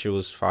Kalani feature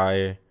was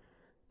fire.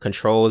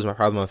 Control is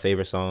probably my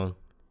favorite song.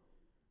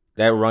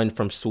 That run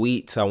from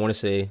Sweet to I want to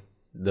say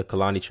the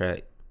Kalani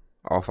track,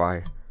 all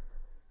fire.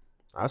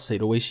 I say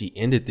the way she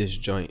ended this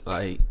joint,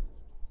 like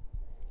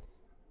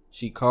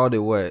she called it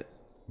what?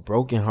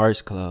 Broken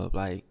Hearts Club.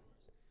 Like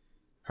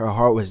her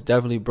heart was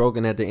definitely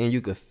broken at the end.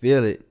 You could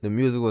feel it. The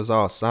music was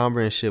all somber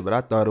and shit, but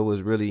I thought it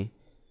was really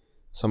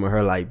some of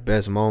her like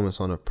best moments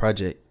on the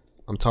project.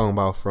 I'm talking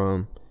about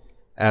from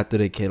after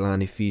the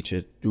Kehlani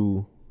feature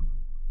through,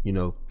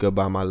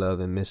 Goodbye My Love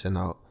and Missing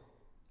Out.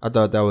 I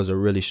thought that was a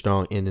really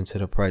strong ending to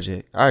the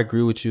project. I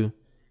agree with you.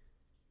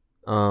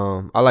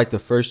 I like the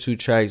first 2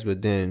 tracks,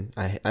 but then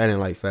I didn't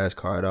like Fast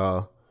Car at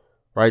all.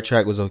 Right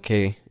Track was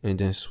okay, and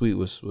then Sweet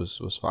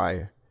was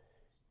fire,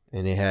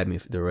 and it had me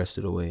the rest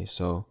of the way.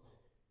 So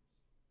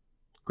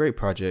great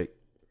project.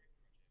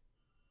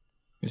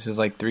 This is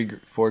like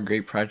 4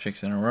 great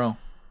projects in a row.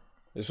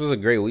 This was a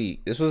great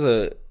week. This was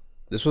a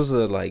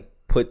like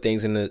put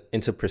things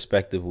into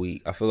perspective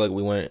week. I feel like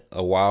we went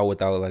a while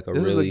without like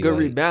this was a good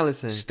like,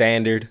 rebalancing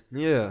standard.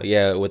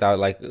 Yeah, without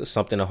like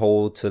something to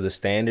hold to the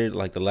standard.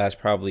 Like the last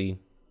probably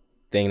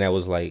thing that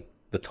was like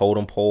the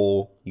totem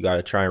pole. You got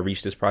to try and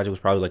reach this project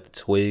was probably like the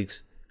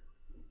Twigs,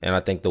 and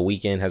I think The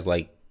Weeknd has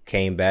like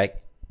came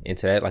back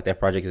into that. Like that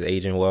project is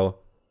aging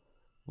well,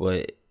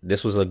 But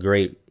this was a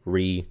great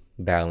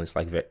rebalance,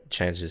 like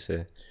Chance just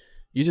said.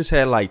 You just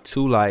had like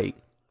two like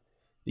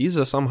these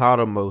are somehow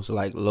the most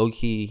like low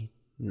key,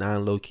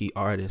 non-low key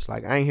artists.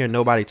 Like I ain't hear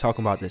nobody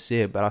talking about the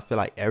Sid, but I feel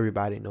like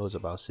everybody knows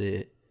about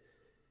Sid.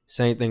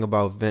 Same thing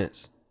about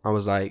Vince. I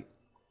was like,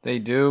 They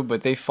do,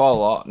 but they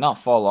fall off. Not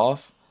fall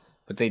off,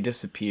 but they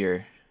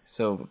disappear.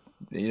 So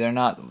they're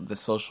not the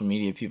social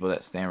media people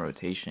that stay in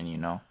rotation, you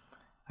know?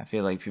 I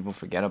feel like people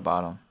forget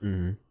about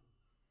them.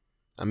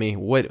 I mean,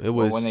 what it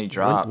was when they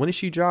drop. When did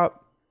she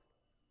drop?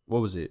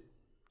 What was it?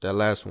 That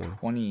last one,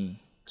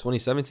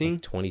 2017.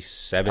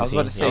 2017. I was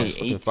about to say was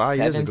fucking 8, 5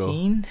 years ago.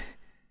 17?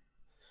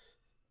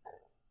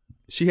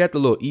 She had the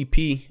little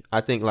EP.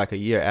 I think like a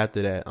year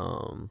after that,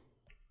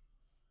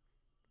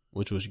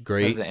 which was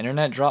great. Has the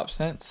internet dropped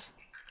since?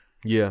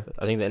 Yeah.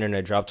 I think the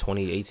internet dropped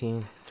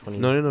 2018.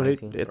 No. I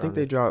think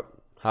they dropped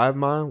Hive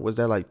Mind. Was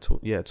that like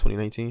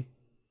 2019?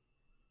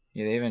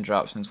 Yeah, they haven't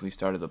dropped since we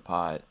started the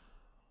pod.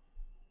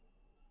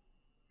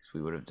 Because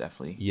we would have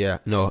definitely...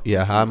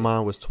 Hive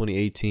Mind was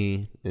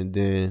 2018, and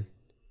then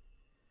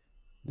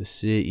the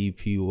Sid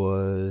EP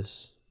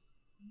was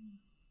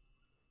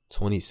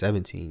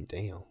 2017.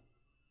 Damn.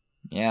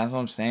 Yeah, that's what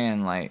I'm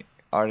saying. Like,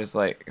 artists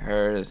like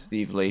her,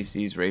 Steve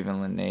Lacy's,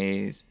 Raven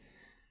Lenae's,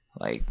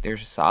 like, they're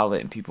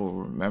solid and people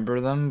remember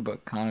them,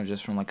 but kind of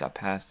just from, like, a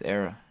past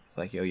era. It's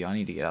like, yo, y'all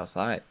need to get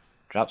outside.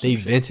 Drop some They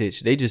shit.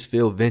 vintage. They just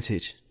feel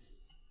vintage.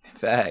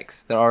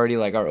 Facts. They're already,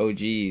 like, our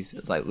OGs.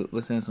 It's like,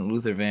 listen to some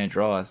Luther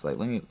Vandross. Like,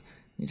 let me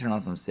turn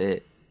on some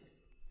Sid.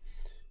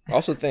 I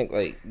also think,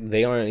 like,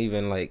 they aren't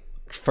even, like,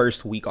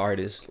 first week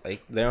artists.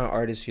 Like, they aren't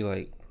artists you,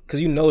 like... Because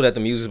you know that the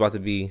music's about to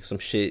be some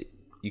shit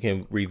you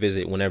can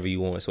revisit whenever you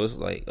want. So it's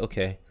like,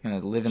 okay. It's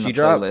going to live in She the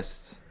dropped-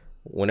 playlists.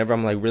 Whenever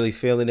I'm, like, really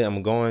feeling it,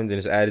 I'm going. Then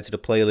it's added to the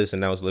playlist, and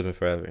now it's living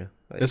forever.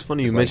 Like, It's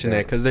funny you like mention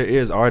that because there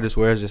is artists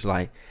where it's just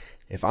like,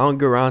 if I don't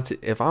get around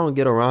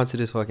to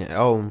this fucking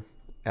album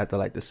after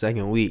like the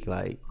second week,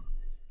 like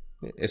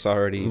It's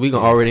already... we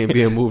gonna already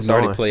be moved It's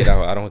already on. played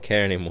out. I don't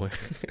care anymore.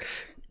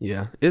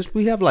 Yeah,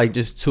 we have like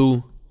just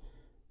two.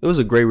 It was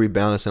a great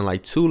rebalancing,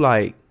 like two,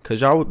 like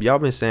because y'all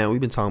been saying we've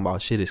been talking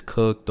about shit is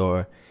cooked,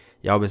 or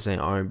y'all been saying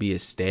R&B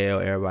is stale.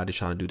 Everybody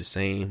trying to do the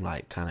same,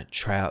 like kind of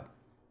trap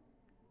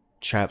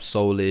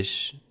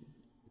soulish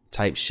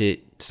type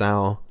shit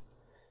sound.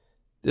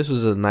 This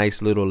was a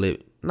nice little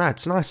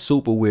it's not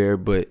super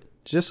weird, but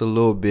just a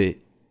little bit.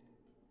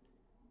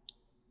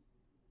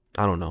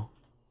 I don't know,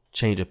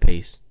 change of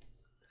pace.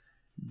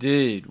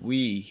 Did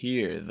we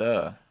hear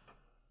the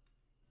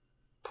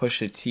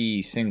Pusha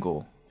T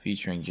single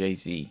featuring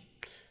Jay-Z,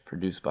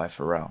 produced by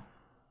Pharrell?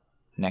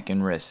 Neck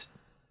and Wrist.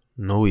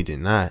 No, we did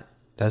not.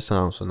 That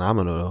sounds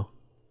phenomenal though.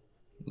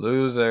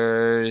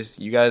 Losers.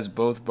 You guys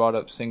both brought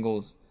up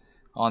singles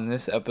on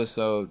this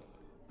episode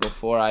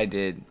before I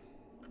did.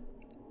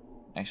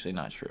 Actually,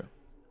 not true.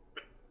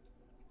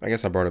 I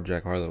guess I brought up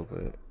Jack Harlow,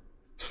 but...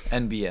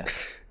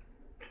 NBF.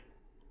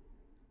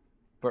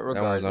 But That one's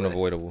regardless.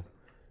 unavoidable.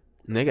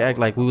 Nigga act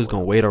like we was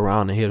gonna wait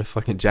around and hear the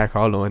fucking Jack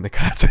Harlow in the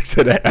context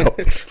of that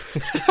album.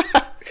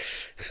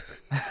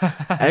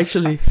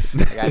 Actually,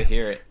 I gotta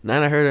hear it. now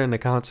that I heard it in the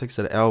context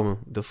of the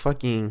album, the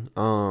fucking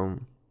the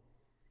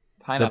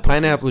Pineapple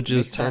pineapple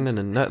juice makes turned sense.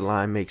 into nut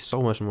line makes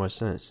so much more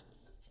sense.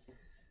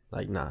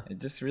 Like, nah. It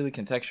just really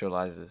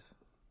contextualizes.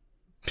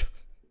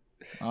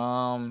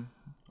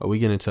 Are we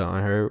getting to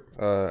Unheard?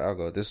 I'll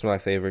go. This is my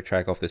favorite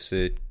track off the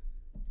Sid.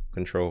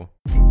 Control.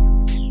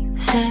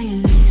 Say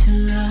you need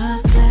some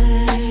love,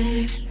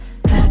 babe.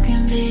 I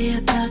can be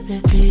a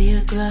puppet, be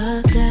a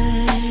glove,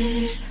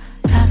 babe.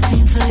 I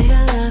fiend for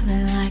your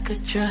loving like a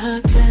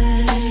drug,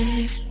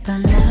 babe. But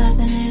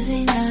nothing is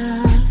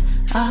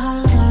enough. All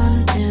I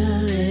wanna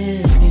do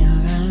is be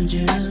around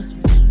you.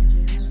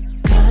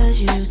 'Cause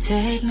you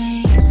take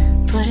me,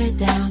 put it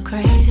down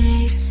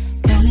crazy.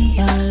 Got me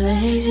all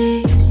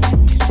lazy.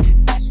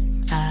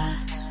 I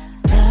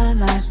love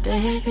my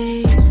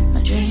baby,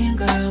 my dream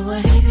girl,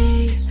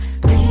 wavy.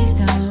 Please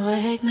don't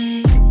wake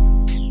me.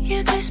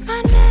 You kiss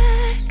my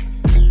neck,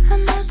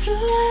 I'm out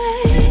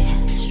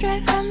away.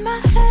 Straight from my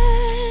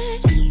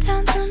head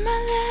down to my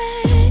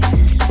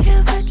legs.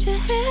 You put your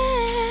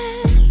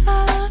hands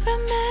all over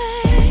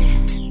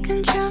me.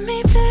 Control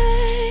me,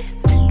 babe.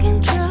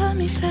 Control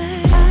me,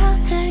 babe. I'll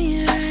tell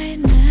you right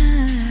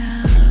now.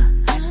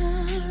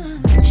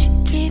 She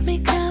keep me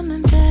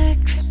coming back,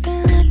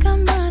 tripping like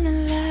I'm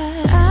running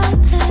loud. I'll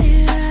tell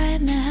you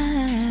right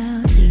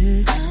now.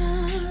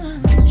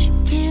 She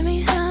give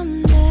me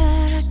something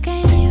that I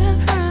can't even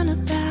front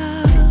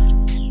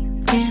about.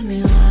 Give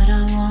me what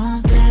I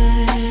want,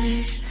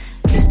 babe.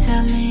 You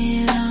tell me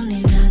you don't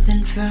need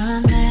nothing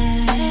from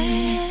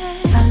me.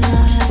 I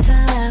know that's a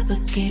lot,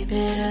 but keep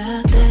it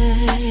up,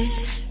 babe.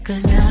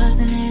 'Cause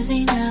nothing is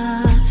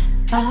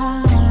enough. All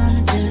I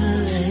wanna do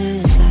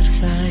is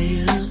satisfy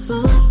you.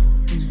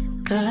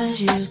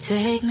 'Cause you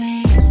take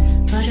me,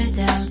 put it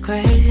down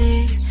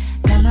crazy.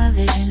 Got my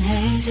vision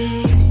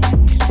hazy.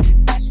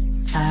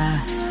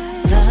 I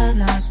love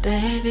my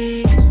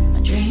baby,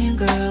 my dream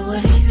girl,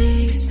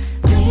 wavy.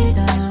 Please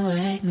don't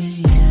wake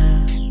me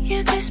up.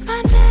 You kiss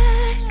my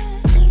neck,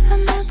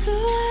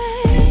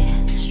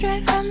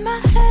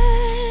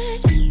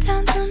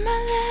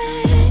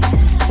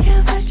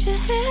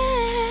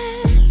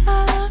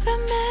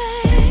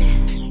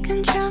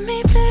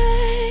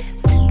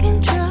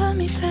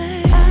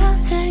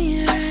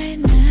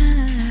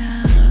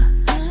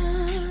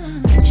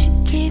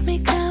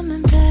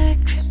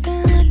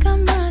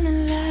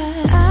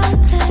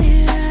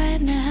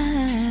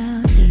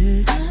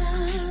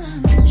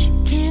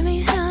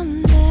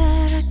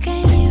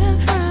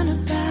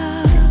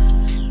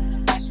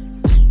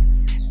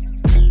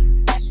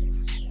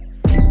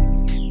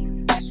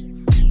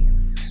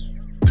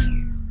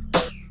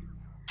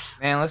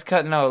 Man, let's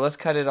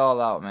cut it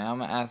all out, man. I'm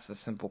gonna ask the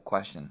simple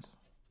questions.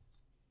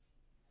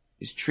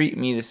 Is Treat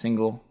Me the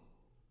single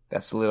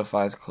that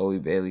solidifies Chloe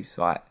Bailey's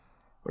spot,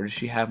 or does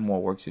she have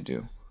more work to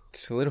do?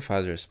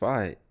 Solidifies her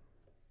spot.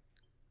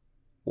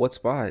 What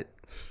spot?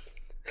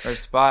 Her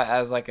spot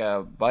as like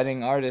a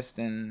budding artist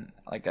and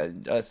like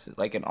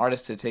an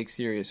artist to take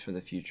serious for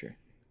the future.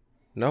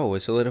 No, it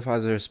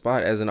solidifies her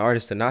spot as an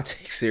artist to not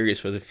take serious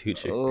for the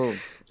future. Oh,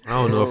 I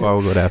don't know if I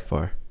would go that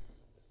far.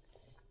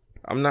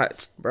 I'm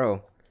not,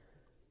 bro.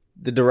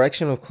 The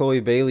direction of Chloe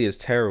Bailey is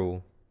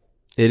terrible.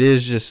 It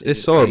is just,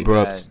 it's so very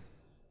abrupt. bad.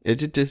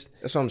 It just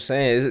That's what I'm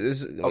saying.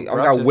 I Abrupt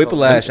got is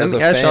whiplash Let as me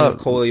a ask fan y'all- of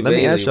Chloe let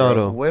Bailey. me ask y'all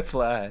bro. though.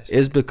 Whiplash.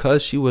 It's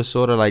because she was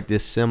sort of like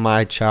this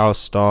semi-child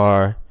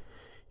star.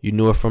 You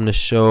knew her from the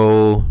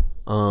show.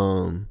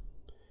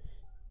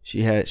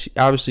 She had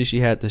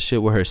the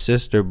shit with her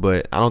sister,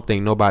 but I don't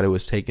think nobody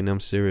was taking them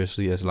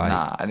seriously as like.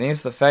 Nah, I think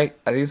it's the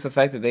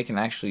fact that they can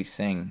actually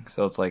sing.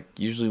 So it's like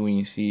usually when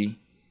you see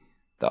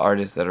the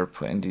artists that are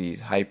put into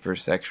these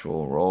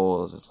hypersexual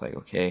roles, it's like,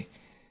 okay,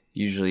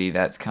 usually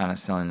that's kind of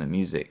selling the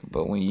music.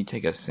 But when you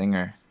take a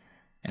singer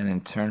and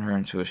then turn her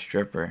into a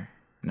stripper,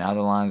 now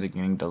the lines are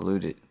getting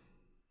diluted.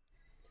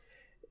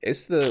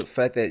 It's the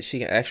fact that she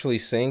can actually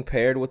sing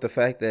paired with the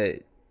fact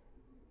that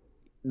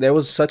there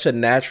was such a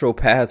natural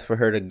path for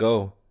her to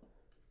go.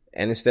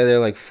 And instead they're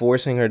like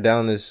forcing her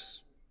down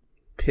this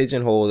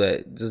pigeonhole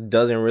that just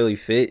doesn't really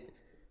fit.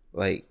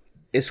 Like,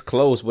 it's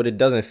close, but it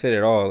doesn't fit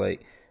at all.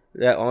 Like,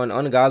 that on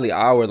Ungodly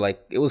Hour,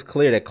 like, it was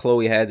clear that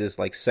Chloe had this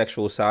like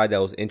sexual side that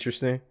was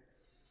interesting.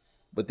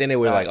 But then they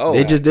were like, "Oh,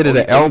 they just did it oh,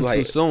 an album like,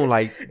 too soon."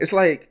 Like, it's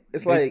like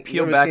peel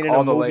you ever back seen in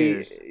all a the movie,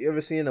 layers. You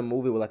ever seen a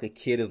movie where like a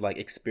kid is like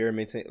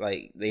experimenting,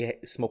 like they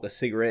smoke a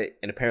cigarette,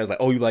 and the parents like,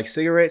 "Oh, you like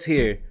cigarettes?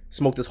 Here,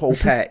 smoke this whole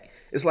pack."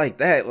 It's like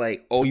that.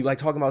 Like, "Oh, you like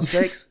talking about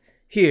sex?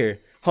 Here,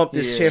 hump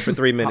this chair for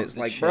 3 minutes."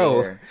 Like,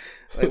 bro,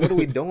 like what are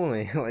we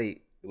doing?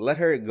 Like, let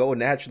her go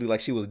naturally, like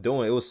she was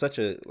doing. It was such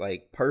a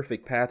like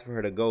perfect path for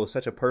her to go,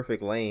 such a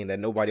perfect lane that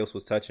nobody else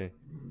was touching.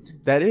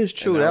 that is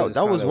true. And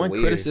That was kinda one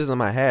weird.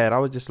 criticism I had. I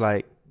was just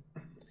like,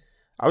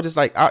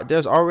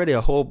 there's already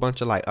a whole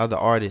bunch of like other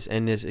artists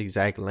in this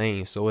exact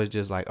lane, so it's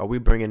just like, are we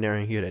bringing her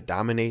in here to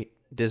dominate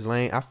this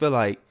lane? I feel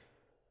like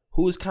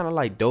who's kind of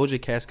like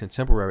Doja Cat's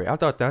contemporary. I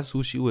thought that's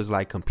who she was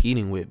like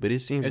competing with, but it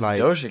seems It's like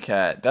Doja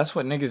Cat. That's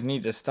what niggas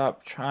need to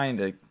stop trying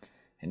to.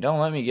 And don't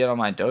let me get on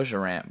my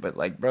Doja rant, but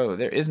like, bro,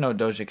 there is no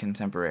Doja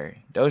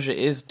contemporary. Doja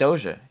is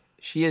Doja.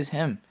 She is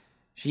him.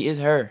 She is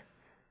her.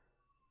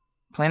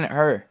 Planet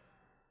Her.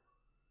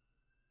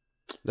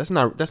 that's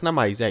not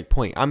my exact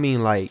point. I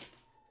mean, like,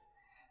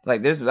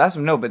 Like that's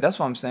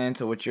what I'm saying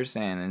to what you're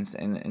saying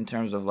in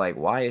terms of like,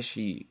 why is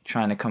she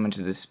trying to come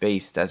into this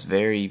space that's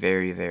very,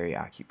 very, very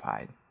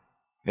occupied,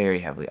 very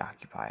heavily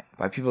occupied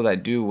by people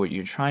that do what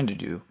you're trying to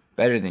do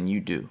better than you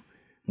do,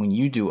 when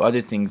you do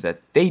other things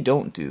that they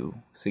don't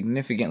do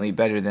significantly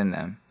better than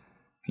them.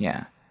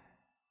 Yeah,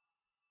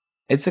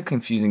 it's a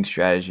confusing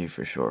strategy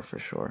for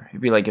sure.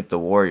 It'd be like if the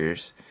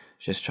Warriors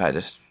just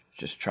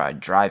tried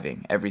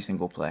driving every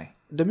single play.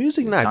 the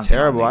music not dunking on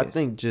terrible. I niggas.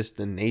 think just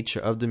the nature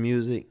of the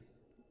music.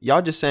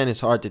 Y'all just saying it's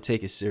hard to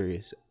take it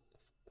serious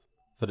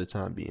for the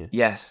time being.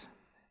 Yes,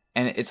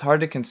 and it's hard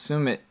to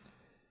consume it.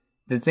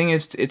 The thing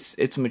is,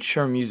 it's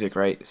mature music,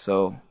 right?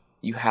 So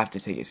you have to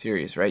take it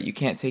serious, right? You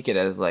can't take it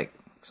as like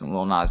some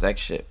Lil Nas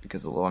X shit,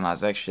 because the Lil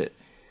Nas X shit,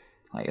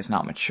 like, it's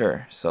not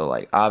mature. So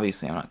like,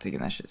 obviously, I'm not taking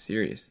that shit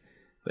serious.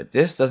 But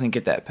this doesn't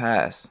get that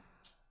pass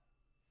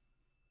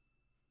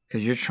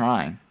because you're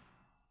trying.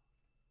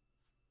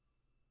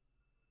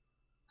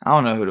 I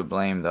don't know who to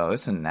blame though.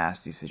 It's a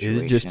nasty situation.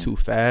 Is it just too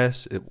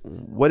fast?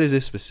 What is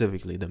it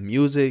specifically? The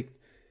music,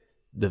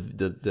 the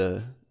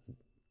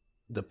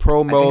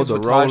promo, it's the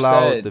what Taj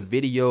rollout, said. the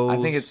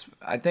videos.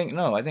 I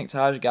think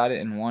Taj got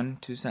it in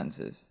 1-2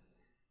 sentences.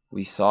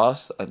 We saw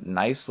a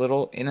nice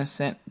little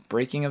innocent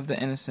breaking of the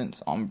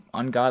innocence on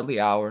Ungodly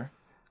Hour.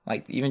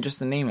 Like, even just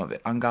the name of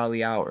it,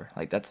 Ungodly Hour.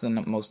 Like, that's the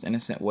most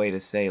innocent way to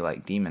say,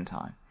 like, demon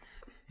time.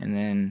 And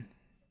then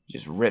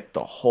just rip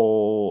the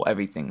whole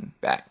everything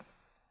back.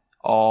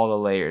 All the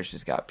layers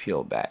just got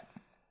peeled back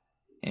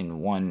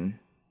in one.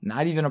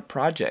 Not even a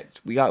project.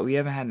 We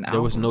haven't had an album.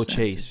 There was no since.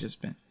 chase. It's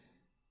just been,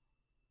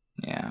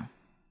 yeah,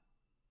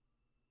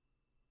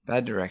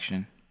 bad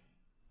direction.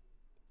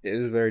 It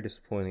is very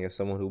disappointing as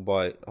someone who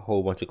bought a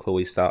whole bunch of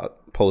Chloe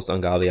stock post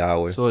Ungodly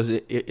Hour. So is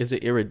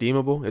it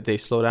irredeemable if they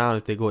slow down,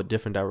 if they go a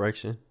different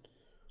direction,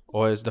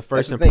 or is the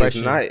first That's the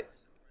thing, impression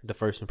the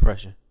first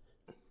impression?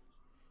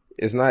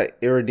 It's not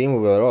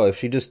irredeemable at all. If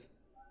she just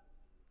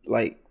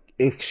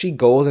if she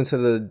goes into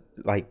the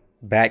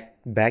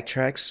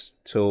backtracks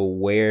to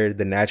where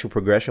the natural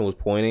progression was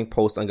pointing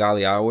post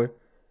Ungodly Hour,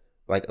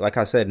 like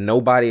I said,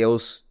 nobody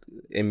else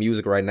in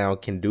music right now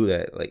can do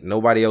that. Like,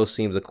 nobody else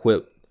seems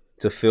equipped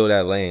to fill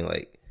that lane.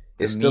 Like,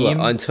 it's still an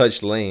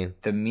untouched lane.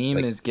 The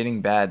meme is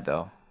getting bad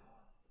though.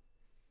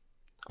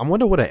 I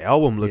wonder what an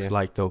album looks Yeah.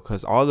 like though,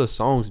 because all the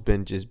songs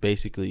been just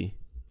basically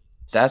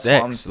That's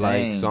sex. what I'm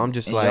saying. Like, so I'm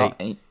just And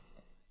like,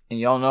 and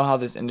y'all know how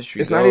this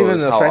industry It's goes. not even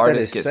the how fact that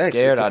artists it's get sex.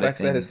 scared It's the out of fact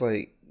that things. it's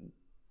like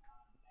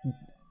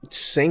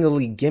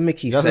singly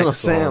gimmicky. That's sex what I'm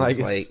saying. songs.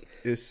 Like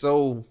it's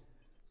so.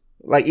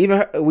 Like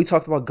even we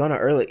talked about Gunna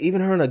earlier.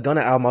 Even her in the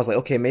Gunna album, I was like,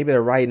 okay, maybe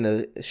they're riding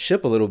the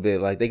ship a little bit.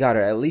 Like they got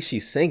her. At least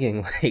she's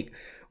singing. Like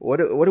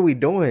what are we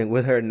doing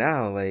with her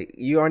now? Like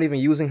you aren't even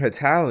using her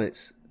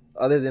talents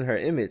other than her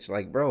image.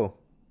 Like bro,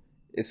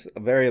 it's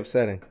very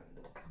upsetting.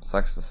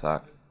 Sucks to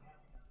suck.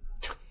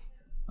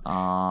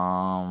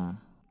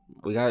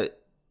 We got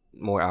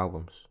more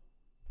albums.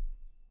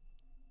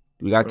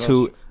 We got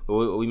two.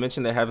 We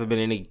mentioned there haven't been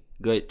any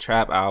good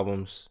trap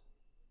albums.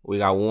 We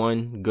got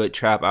one good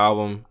trap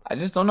album. I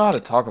just don't know how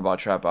to talk about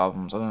trap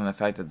albums other than the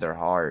fact that they're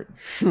hard.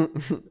 All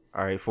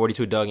right,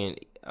 42 Dugg and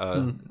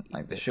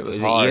Like the shit was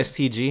is hard. it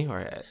ESTG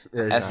or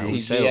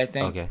STG, I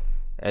think. Okay,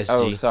 SG.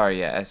 Oh, sorry,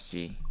 yeah,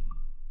 SG.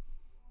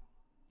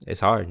 It's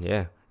hard,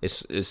 yeah. It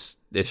just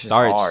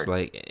starts hard.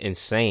 like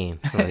insane.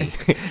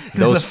 Like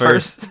those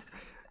first,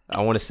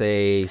 I want to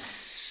say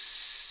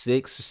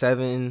 6,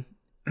 7,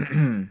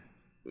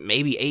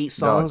 maybe 8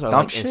 songs are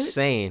Dumb like Shit?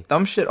 insane.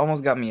 Dumb Shit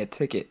almost got me a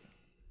ticket.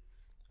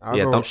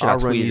 Dumb Shit. I I'll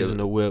run tweeted these in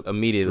the whip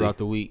immediately throughout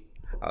the week.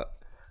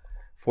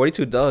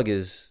 42 Dugg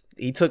is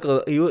he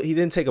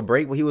didn't take a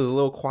break, but he was a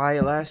little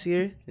quiet last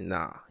year.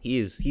 Nah,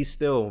 he's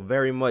still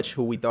very much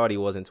who we thought he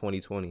was in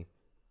 2020.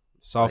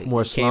 Sophomore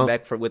Like, he came slump.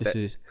 back with this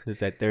that. is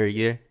that third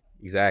year.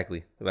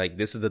 Exactly. Like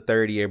this is the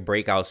third year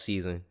breakout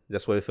season.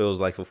 That's what it feels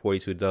like for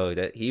 42 Dugg.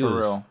 That he For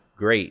was real.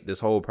 great this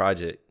whole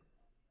project.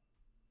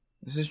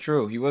 This is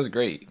true. He was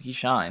great. He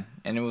shined.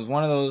 And it was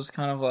one of those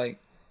kind of like,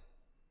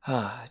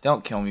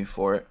 don't kill me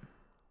for it.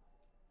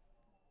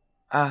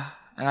 And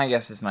I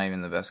guess it's not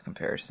even the best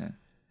comparison.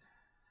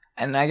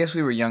 And I guess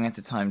we were young at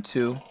the time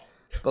too.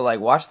 But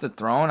like Watch the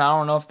Throne, I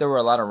don't know if there were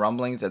a lot of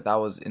rumblings that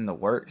was in the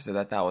works or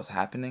that was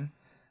happening.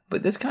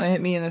 But this kind of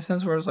hit me in the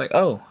sense where it was like,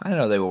 oh, I didn't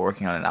know they were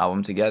working on an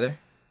album together.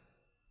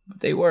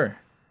 But they were.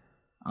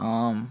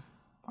 Are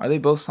they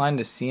both signed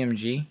to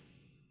CMG?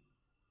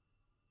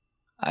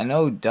 I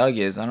know Doug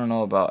is. I don't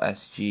know about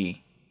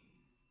SG,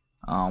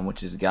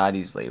 which is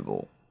Gotti's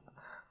label.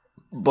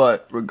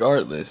 But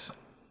regardless,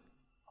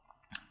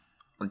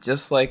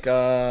 just like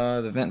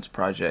the Vince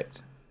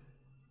project,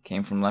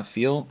 came from left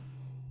field,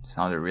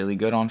 sounded really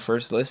good on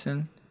first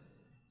listen.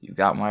 You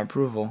got my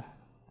approval.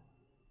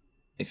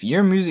 If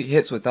your music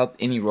hits without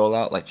any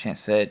rollout, like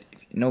Chance said,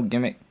 no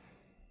gimmick,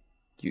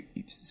 you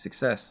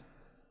success.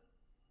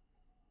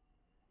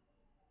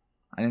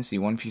 I didn't see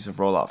one piece of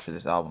rollout for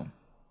this album.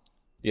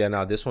 Yeah,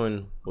 no, this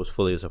one was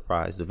fully a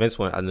surprise. The Vince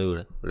one, I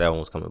knew that one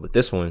was coming, but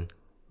this one,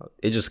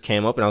 it just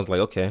came up and I was like,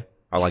 okay,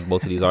 I like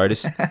both of these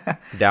artists.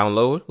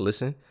 Download,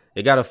 listen.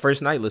 It got a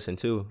first night listen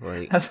too.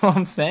 Like That's what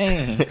I'm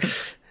saying.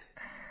 That's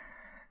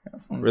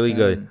what I'm really saying.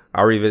 good.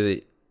 I'll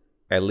revisit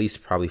at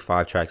least probably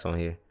 5 tracks on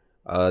here.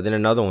 Then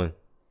another one,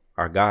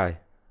 our guy,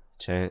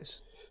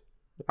 Chance.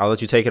 I'll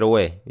let you take it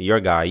away. Your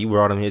guy. You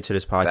brought him here to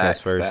this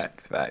podcast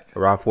first. Facts.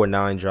 Rob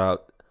 49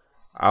 dropped.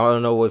 I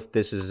don't know if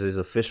this is his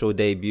official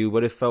debut,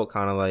 but it felt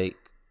kind of like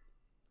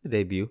a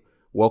debut.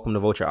 Welcome to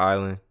Vulture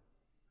Island.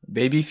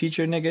 Baby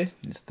feature, nigga.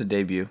 It's the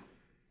debut.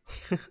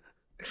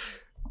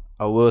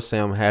 I will say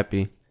I'm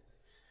happy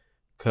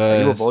Are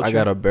you a because vulture? I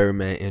got a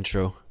Birdman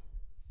intro.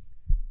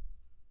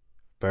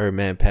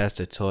 Birdman passed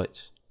the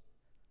torch.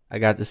 I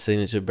got the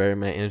signature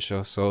Birdman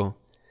intro, so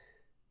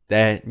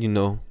that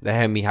that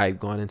had me hyped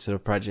going into the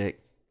project.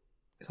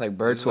 It's like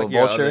bird to a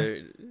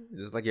vulture.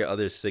 It's like your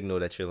other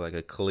signal that you're like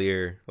a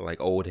clear, like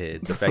old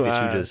head. The fact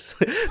that you just,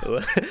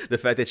 the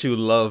fact that you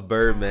love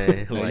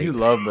Birdman, Man, like you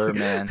love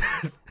Birdman.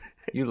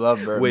 You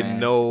love Birdman. with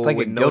no, it's like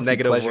with a no guilty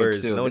negative pleasure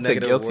words, too. no It's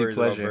negative a guilty words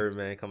about pleasure.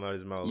 Birdman come out of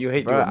his mouth. You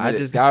hate Bro, to I admit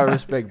just it. gotta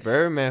respect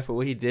Birdman for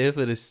what he did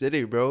for the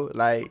city, bro.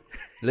 Like,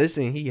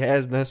 listen, he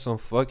has done some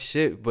fuck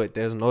shit, but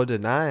there's no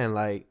denying,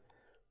 like,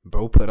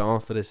 bro put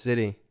on for the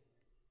city.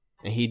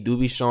 And he do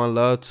be showing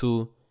love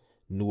to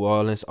New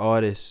Orleans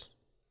artists,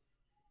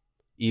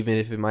 even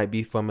if it might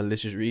be for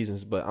malicious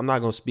reasons. But I'm not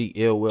gonna speak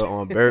ill will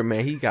on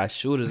Birdman. He got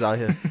shooters out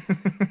here,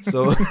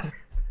 so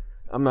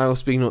I'm not gonna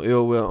speak no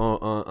ill will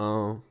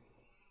on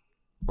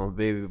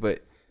Baby.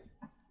 But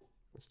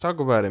let's talk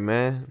about it,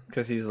 man.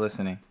 Because he's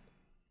listening.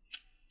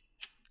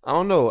 I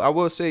don't know. I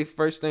will say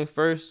first thing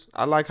first.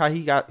 I like how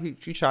he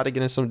tried to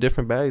get in some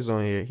different bags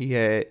on here.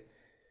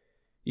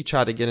 He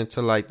tried to get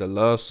into like the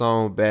love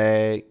song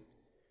bag.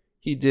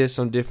 He did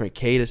some different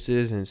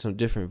cadences and some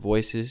different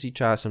voices. He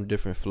tried some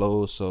different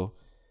flows. So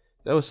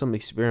that was some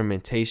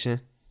experimentation.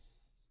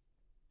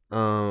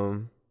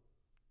 What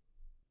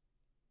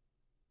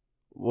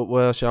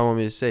else y'all want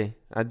me to say?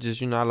 I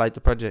just, I like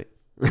the project.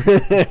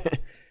 I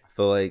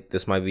feel like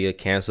this might be a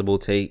cancelable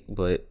take,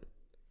 but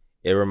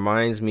it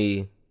reminds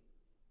me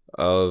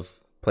of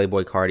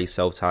Playboy Cardi's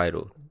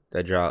self-titled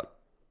that dropped.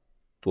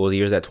 What was the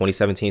year? That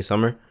 2017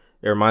 summer.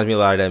 It reminds me a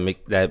lot of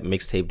that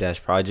mixtape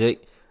dash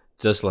project.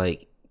 Just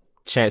like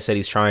Chance said,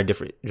 he's trying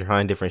different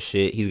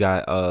shit. He's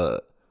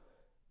got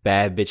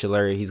Bad Bitch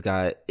Alert. He's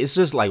got, it's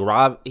just like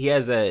Rob. He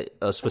has a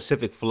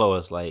specific flow.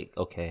 It's like,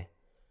 okay,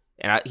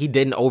 and he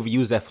didn't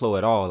overuse that flow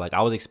at all. Like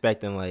I was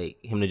expecting like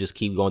him to just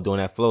keep going doing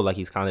that flow, like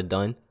he's kind of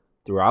done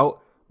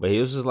throughout. But he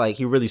was just like,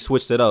 he really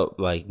switched it up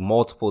like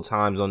multiple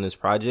times on this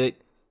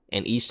project.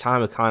 And each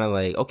time it kind of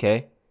like,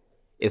 okay,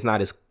 it's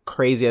not as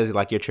crazy as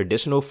like your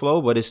traditional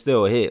flow, but it's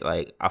still a hit.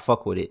 Like, I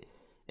fuck with it.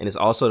 And it's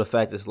also the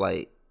fact it's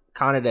like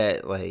kind of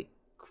that like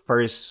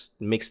first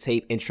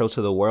mixtape intro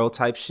to the world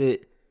type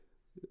shit,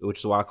 which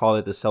is why I call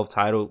it the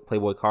self-titled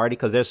Playboi Carti,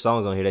 because there's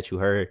songs on here that you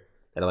heard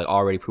that are like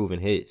already proven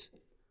hits.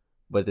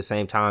 But at the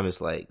same time, it's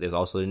like there's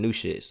also the new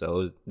shit. So it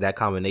was that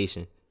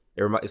combination.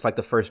 It's like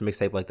the first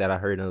mixtape like that I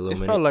heard in a little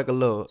minute. It felt like a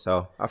little.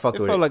 So I fucked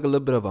with it. It felt like a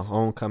little bit of a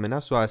homecoming.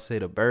 That's why I say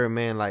the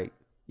Birdman, like,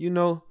 you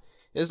know,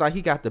 it's like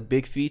he got the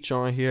big feature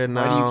on here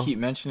now. Why do you keep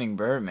mentioning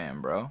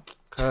Birdman, bro?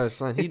 Cause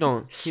son, he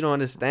don't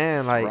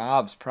understand, like,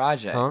 Rob's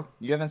project. Huh?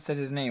 You haven't said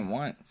his name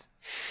once.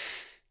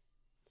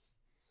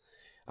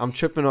 I'm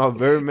tripping off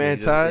Birdman,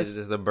 Taj. It's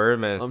just the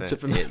Birdman. I'm fan.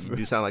 tripping Yeah, off you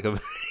do sound like a.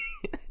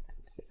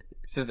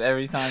 It's just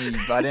every time you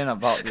butt in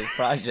about this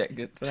project,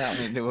 it's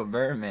having to do with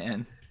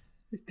Birdman.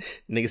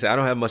 Nigga said I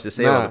don't have much to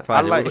say Nah, about the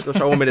project. I like- what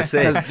y'all want me to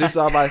say? Cause this is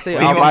what I'm about to say. What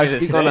do you I'm want about me to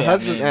to speak on the say?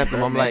 Hustlers I mean, anthem.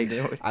 I'm Birdman like,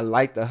 did what- I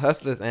like the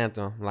Hustlers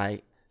anthem.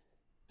 Like,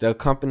 the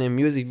accompanying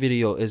music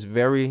video is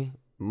very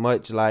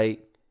much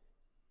like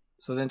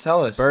So then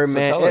tell us.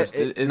 Birdman. So tell us.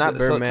 Not Birdman.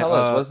 So tell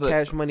us. What's the?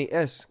 Cash Money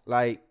esque.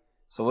 Like,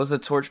 So was the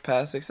torch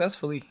passed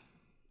successfully?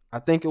 I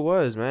think it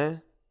was,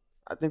 man.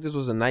 I think this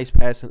was a nice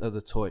passing of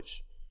the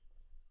torch.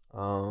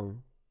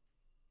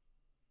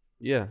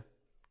 Yeah,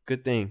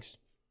 good things.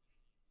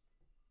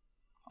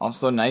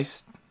 Also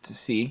nice to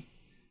see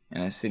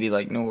in a city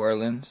like New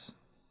Orleans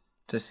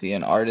to see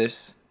an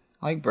artist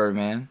like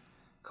Birdman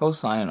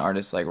co-sign an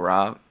artist like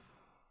Rob,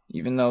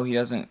 even though he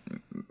doesn't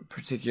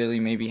particularly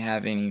maybe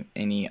have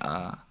any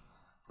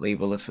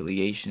label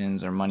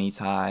affiliations or money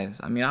ties.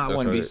 I mean, I That's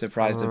wouldn't be right.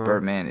 surprised if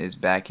Birdman is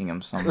backing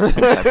him some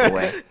type of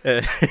way.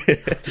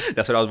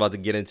 That's what I was about to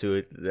get into.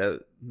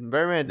 It.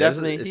 Birdman There's-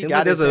 definitely. it He seems got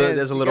like his hands.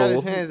 there's a he little got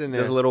his hands in there.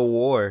 there's a little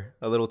war,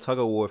 a little tug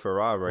of war for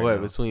Rob right what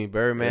now. between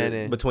Birdman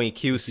and Between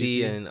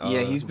QC QC? and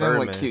Yeah, he's been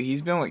Birdman. with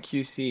he's been with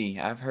QC.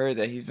 I've heard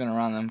that he's been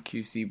around them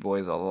QC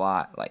boys a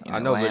lot. Like in I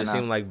know, Atlanta. but it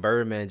seemed like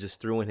Birdman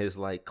just threw in his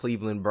like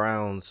Cleveland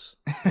Browns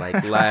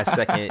like last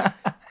second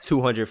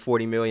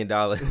 $240 million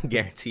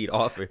guaranteed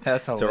offer.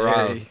 That's to Rob.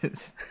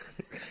 hilarious.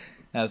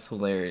 That's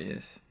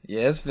hilarious.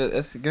 Yeah,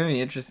 it's gonna be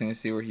interesting to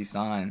see where he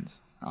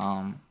signs.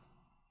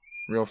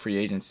 Real free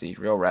agency,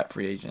 real rap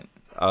free agent.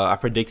 I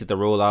predicted the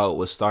rollout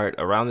would start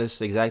around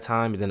this exact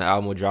time, and then the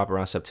album would drop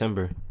around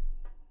September.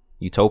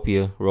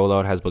 Utopia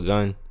rollout has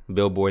begun.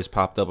 Billboards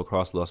popped up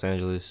across Los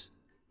Angeles.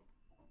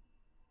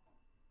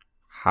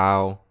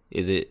 How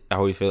is it?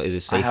 How do you feel? Is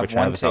it safe for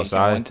Travis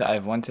outside? I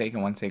have one take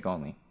and one take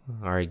only.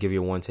 All right, give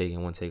your one take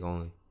and one take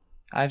only.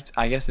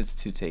 I guess it's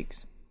two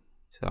takes.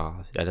 Oh,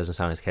 that doesn't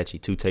sound as catchy.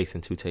 2 takes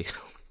and 2 takes.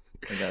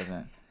 It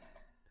doesn't.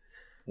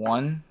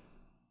 One.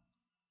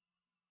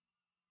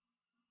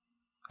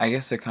 I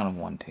guess they're kind of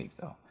one take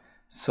though.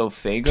 So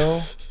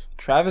Fago,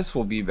 Travis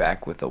will be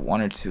back with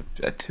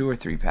a 2 or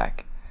 3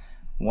 pack.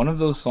 One of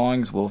those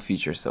songs will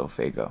feature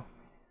Sofago.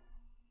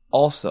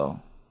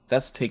 Also,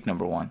 that's take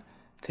number 1.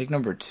 Take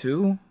number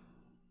 2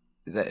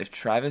 is that if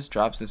Travis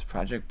drops this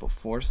project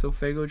before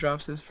Sofago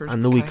drops his first. I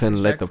knew we Cactus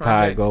couldn't let Jack the pod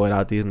project, go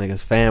without these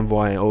niggas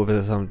fanboying over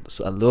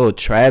a little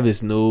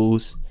Travis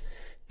news.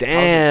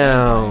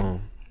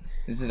 Damn.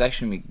 This is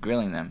actually me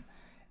grilling them.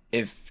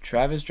 If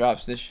Travis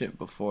drops this shit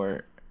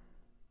before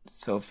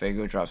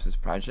Sofago drops his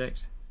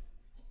project,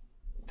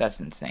 that's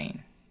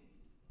insane.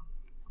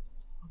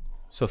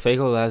 So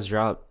Fago last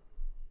dropped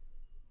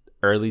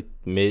early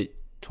mid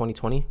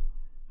 2020.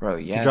 Bro,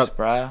 yes,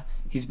 bruh.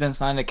 He's been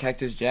signed to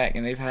Cactus Jack,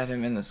 and they've had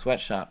him in the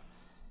sweatshop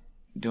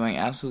doing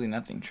absolutely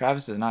nothing.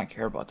 Travis does not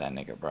care about that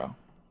nigga, bro.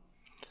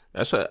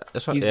 That's what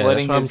He's yeah,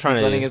 letting that's what I'm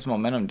trying to. his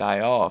momentum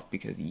die off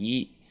because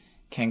Yeet,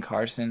 Ken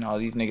Carson, all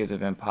these niggas have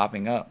been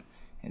popping up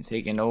and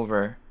taking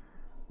over.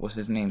 What's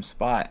his name?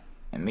 Spot,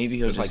 and maybe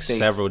he'll There's just like stay.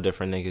 several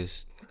different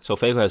niggas. So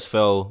Fago has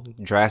fell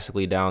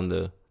drastically down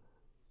the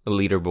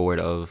leaderboard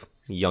of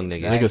young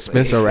niggas. Nigga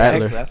Spencer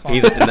Rattler. That's why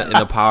He's in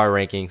the power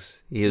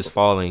rankings. He is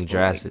falling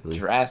drastically. Like,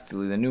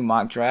 drastically. The new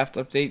mock draft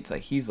updates,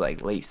 like he's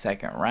like late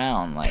second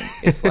round. Like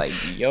it's like,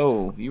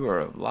 yo, you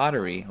were a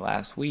lottery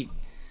last week.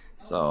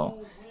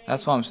 So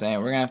that's what I'm saying.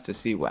 We're gonna have to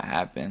see what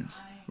happens.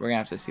 We're gonna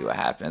have to see what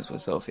happens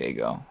with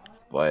Sofago.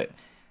 But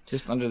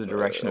just under the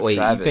direction of Wait,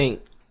 Travis.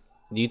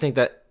 do you think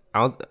that I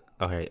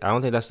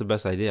don't think that's the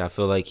best idea. I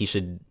feel like he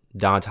should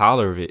Don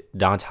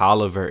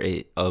Toliver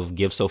it of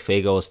give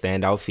Sofago a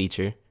standout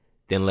feature,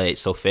 then let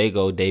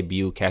Sofago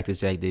debut, Cactus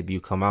Jack debut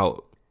come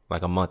out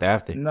like a month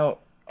after. No.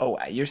 Oh,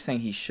 you're saying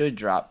he should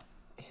drop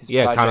his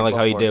Yeah, project kind of like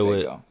how he before did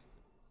with Fago.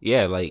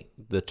 Yeah, like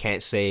the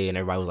Can't Say, and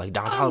everybody was like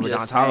Don Toliver, Don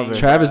just saying, Toliver.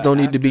 Travis don't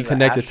need to After be the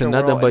connected to Astroworld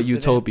nothing but incident?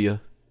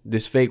 Utopia.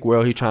 This fake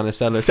world he trying to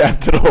sell us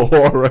after the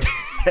horror.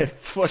 That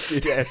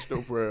fucking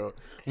Astro world.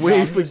 We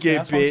ain't forget,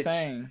 That's what I'm bitch.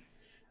 saying.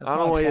 That's I my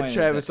don't want to point,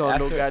 hear is Travis that on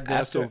no after- goddamn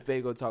after-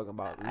 Sofago talking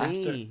about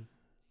after- lean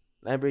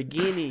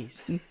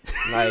Lamborghinis,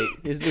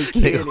 like his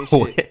new kid and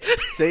shit.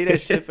 Say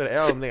that shit for the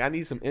album, nigga. I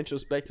need some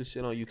introspective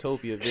shit on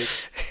Utopia,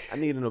 bitch. I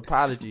need an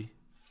apology.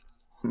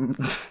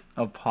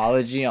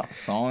 apology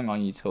song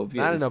on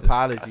Utopia. Not is an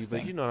apology, disgusting.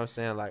 but you know what I'm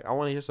saying. Like, I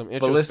want to hear some But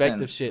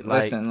introspective shit.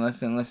 Like,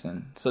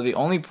 listen. So the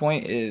only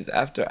point is,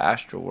 after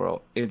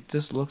Astroworld, it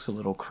just looks a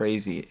little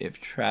crazy if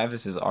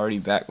Travis is already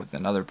back with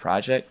another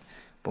project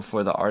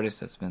before the artist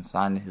that's been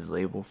signed to his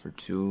label for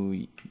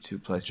two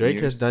plus Drake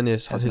years has done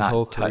this has his not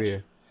whole touched.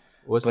 career.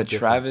 What's But the difference?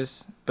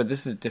 Travis, but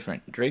this is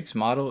different. Drake's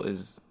model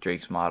is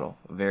Drake's model,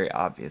 a very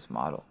obvious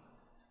model.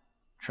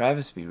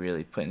 Travis be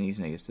really putting these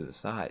niggas to the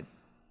side,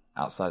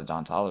 outside of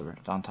Don Toliver.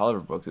 Don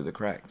Toliver broke through the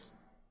cracks.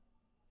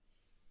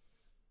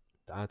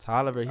 Don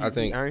Toliver, I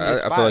think he earned his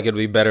I feel spot. like it'd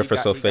be better He for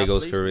got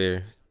Sofago's placement.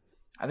 career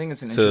I think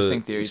it's an to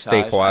interesting theory.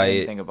 stay Taj. I quiet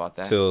didn't think about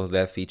that. till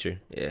that feature.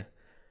 Yeah,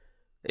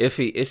 if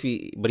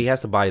he, but he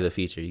has to body the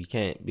feature. You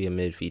can't be a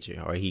mid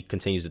feature, or he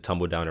continues to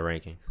tumble down the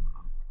rankings.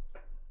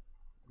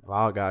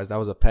 Wow, guys, that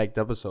was a packed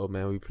episode,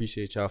 man. We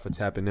appreciate y'all for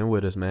tapping in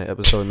with us, man.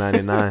 Episode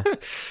 99.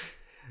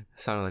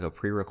 Sounded like a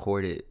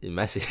pre-recorded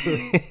message,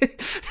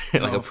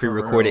 like No, a for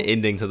pre-recorded real.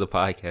 ending to the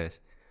podcast.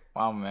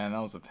 Wow, man,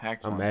 that was a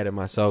packed one. I'm mad at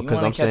myself You because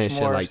wanna I'm saying catch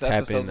shit more like tap in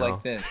episodes now.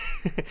 like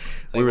this.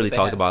 It's We like really what they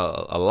talked have-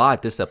 about a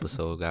lot this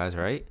episode, guys.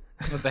 Right?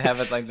 That's what they have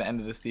at like the end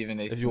of the Stephen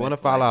A. If you Smith, want to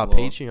follow our like,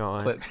 little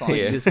Patreon, clips on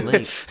Yeah. this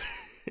link.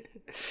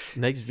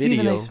 Next Stephen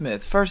video, A.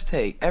 Smith, first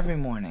take every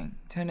morning,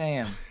 10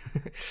 a.m.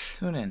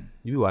 Tune in.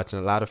 you be watching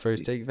a lot of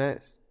First Take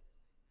Vance.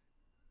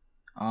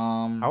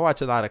 I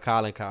watch a lot of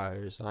Colin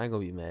Cowherd, so I ain't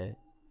gonna be mad.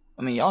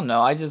 I mean, y'all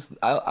know,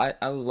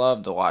 I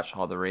love to watch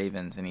all the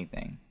Ravens,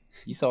 anything.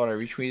 You saw what I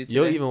retweeted today?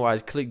 You'll even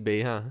watch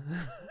clickbait, huh?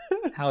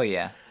 Hell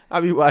yeah. I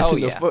be watching Oh,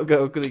 the yeah. fuck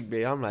up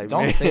clickbait. I'm like,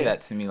 Don't man. say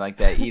that to me like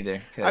that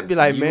either. I'd be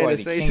like, you man, are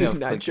the the king Saints of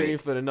not clickbait. trading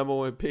for the number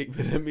one pick,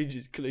 but let me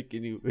just click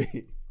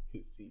anyway.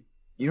 See.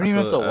 You don't I even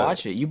have to feel-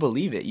 watch it. You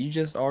believe it. You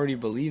just already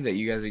believe that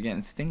you guys are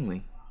getting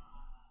Stingley.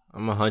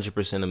 I'm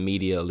 100% a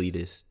media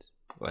elitist.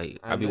 Like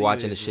I I be know you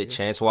watching the is, shit nigga.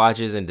 Chance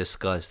watches and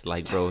disgust.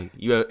 Like, bro,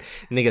 you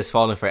niggas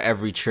falling for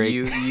every trick.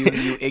 You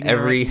ignorant,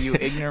 Every- you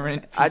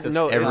ignorant I piece of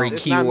know every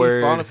it's not me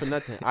keyword. falling for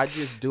nothing. I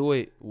just do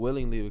it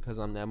willingly because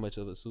I'm that much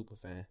of a super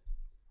fan.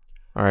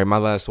 All right, my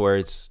last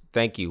words.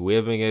 Thank you. We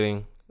have been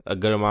getting a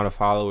good amount of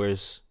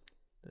followers.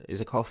 Is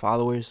it called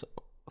followers?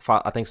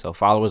 I think so.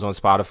 Followers on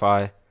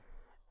Spotify.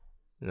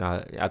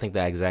 No, I think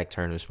the exact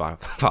term is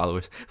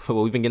followers. But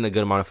we've been getting a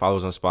good amount of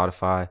followers on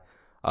Spotify.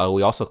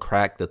 We also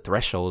cracked the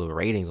threshold of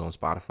ratings on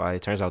Spotify.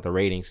 It turns out the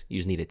ratings, you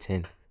just need a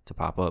 10 to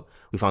pop up.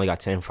 We finally got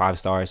 10 5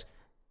 stars.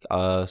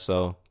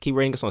 So keep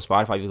rating us on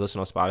Spotify if you listen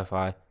on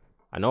Spotify.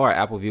 I know our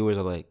Apple viewers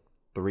are like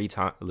 3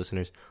 times,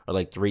 listeners are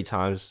like 3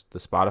 times the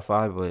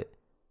Spotify, but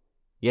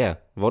yeah,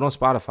 vote on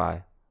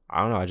Spotify.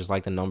 I don't know. I just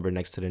like the number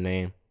next to the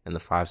name and the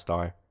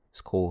 5-star.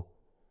 It's cool.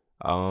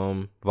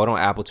 Vote on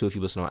Apple too if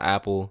you listen on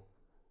Apple.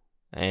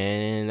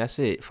 And that's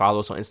it.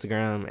 Follow us on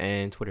Instagram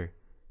and Twitter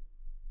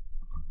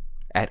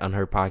at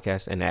Unheard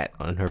Podcast and at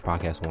Unheard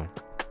Podcast 1,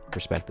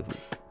 respectively.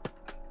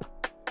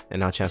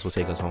 And now Chance will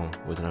take us home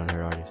with an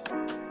Unheard artist.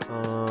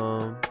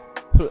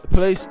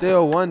 Play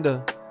Still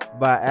Wonder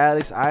by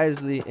Alex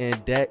Isley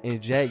and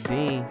Jack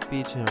Dean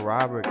featuring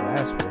Robert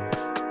Glasper.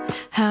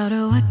 How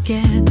do I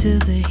get to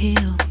the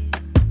hill?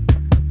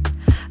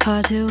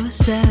 Hard to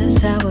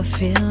assess how I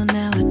feel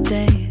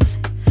nowadays.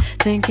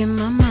 Think in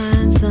my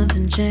mind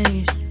something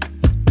changed.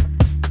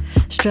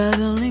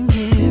 Struggling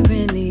here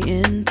in the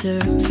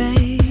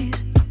interface.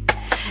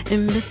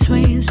 In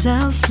between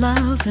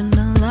self-love and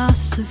the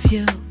loss of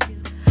you.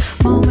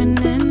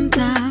 Moment in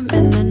time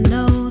and I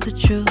know the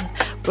truth.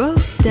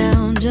 Wrote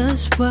down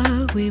just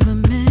what we were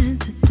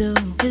meant to do.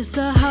 It's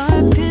a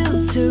hard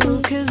pill too,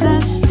 cause I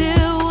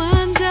still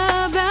wonder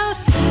about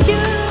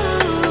you.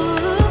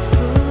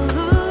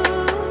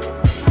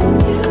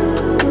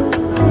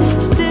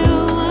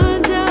 Still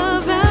wonder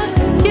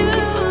about you.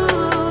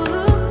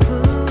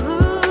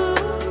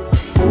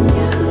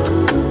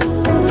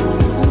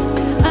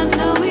 I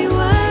know we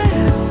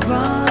were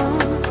wrong.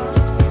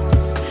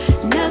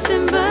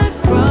 Nothing but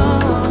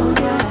wrong,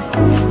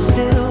 yeah.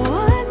 Still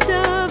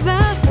wonder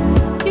about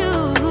you.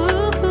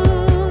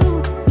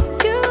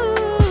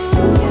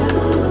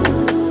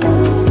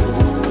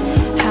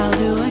 How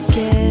do I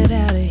get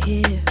out of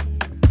here?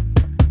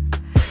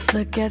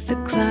 Look at the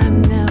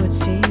climb now, it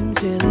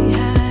seems really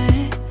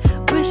high.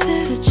 Wish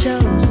that I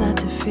chose not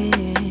to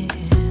fear.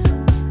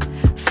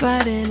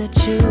 Fighting to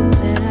choose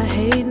and I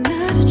hate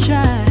not to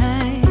try.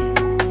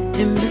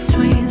 In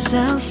between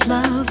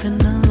self-love and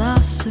the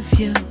loss of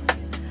you.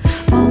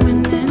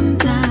 Moment in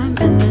time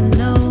and I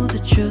know the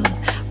truth.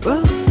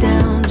 Wrote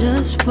down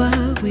just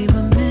what we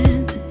were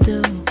meant to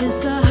do.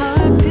 It's a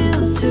hard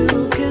pill too,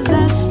 cause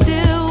I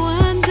still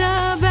wonder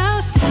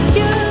about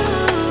you.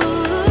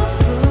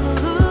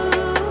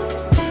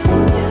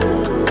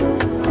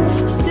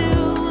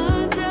 Still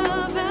wonder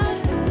about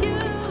you.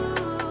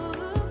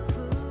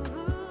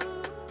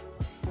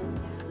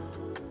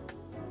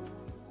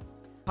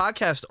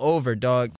 Podcast over, dog.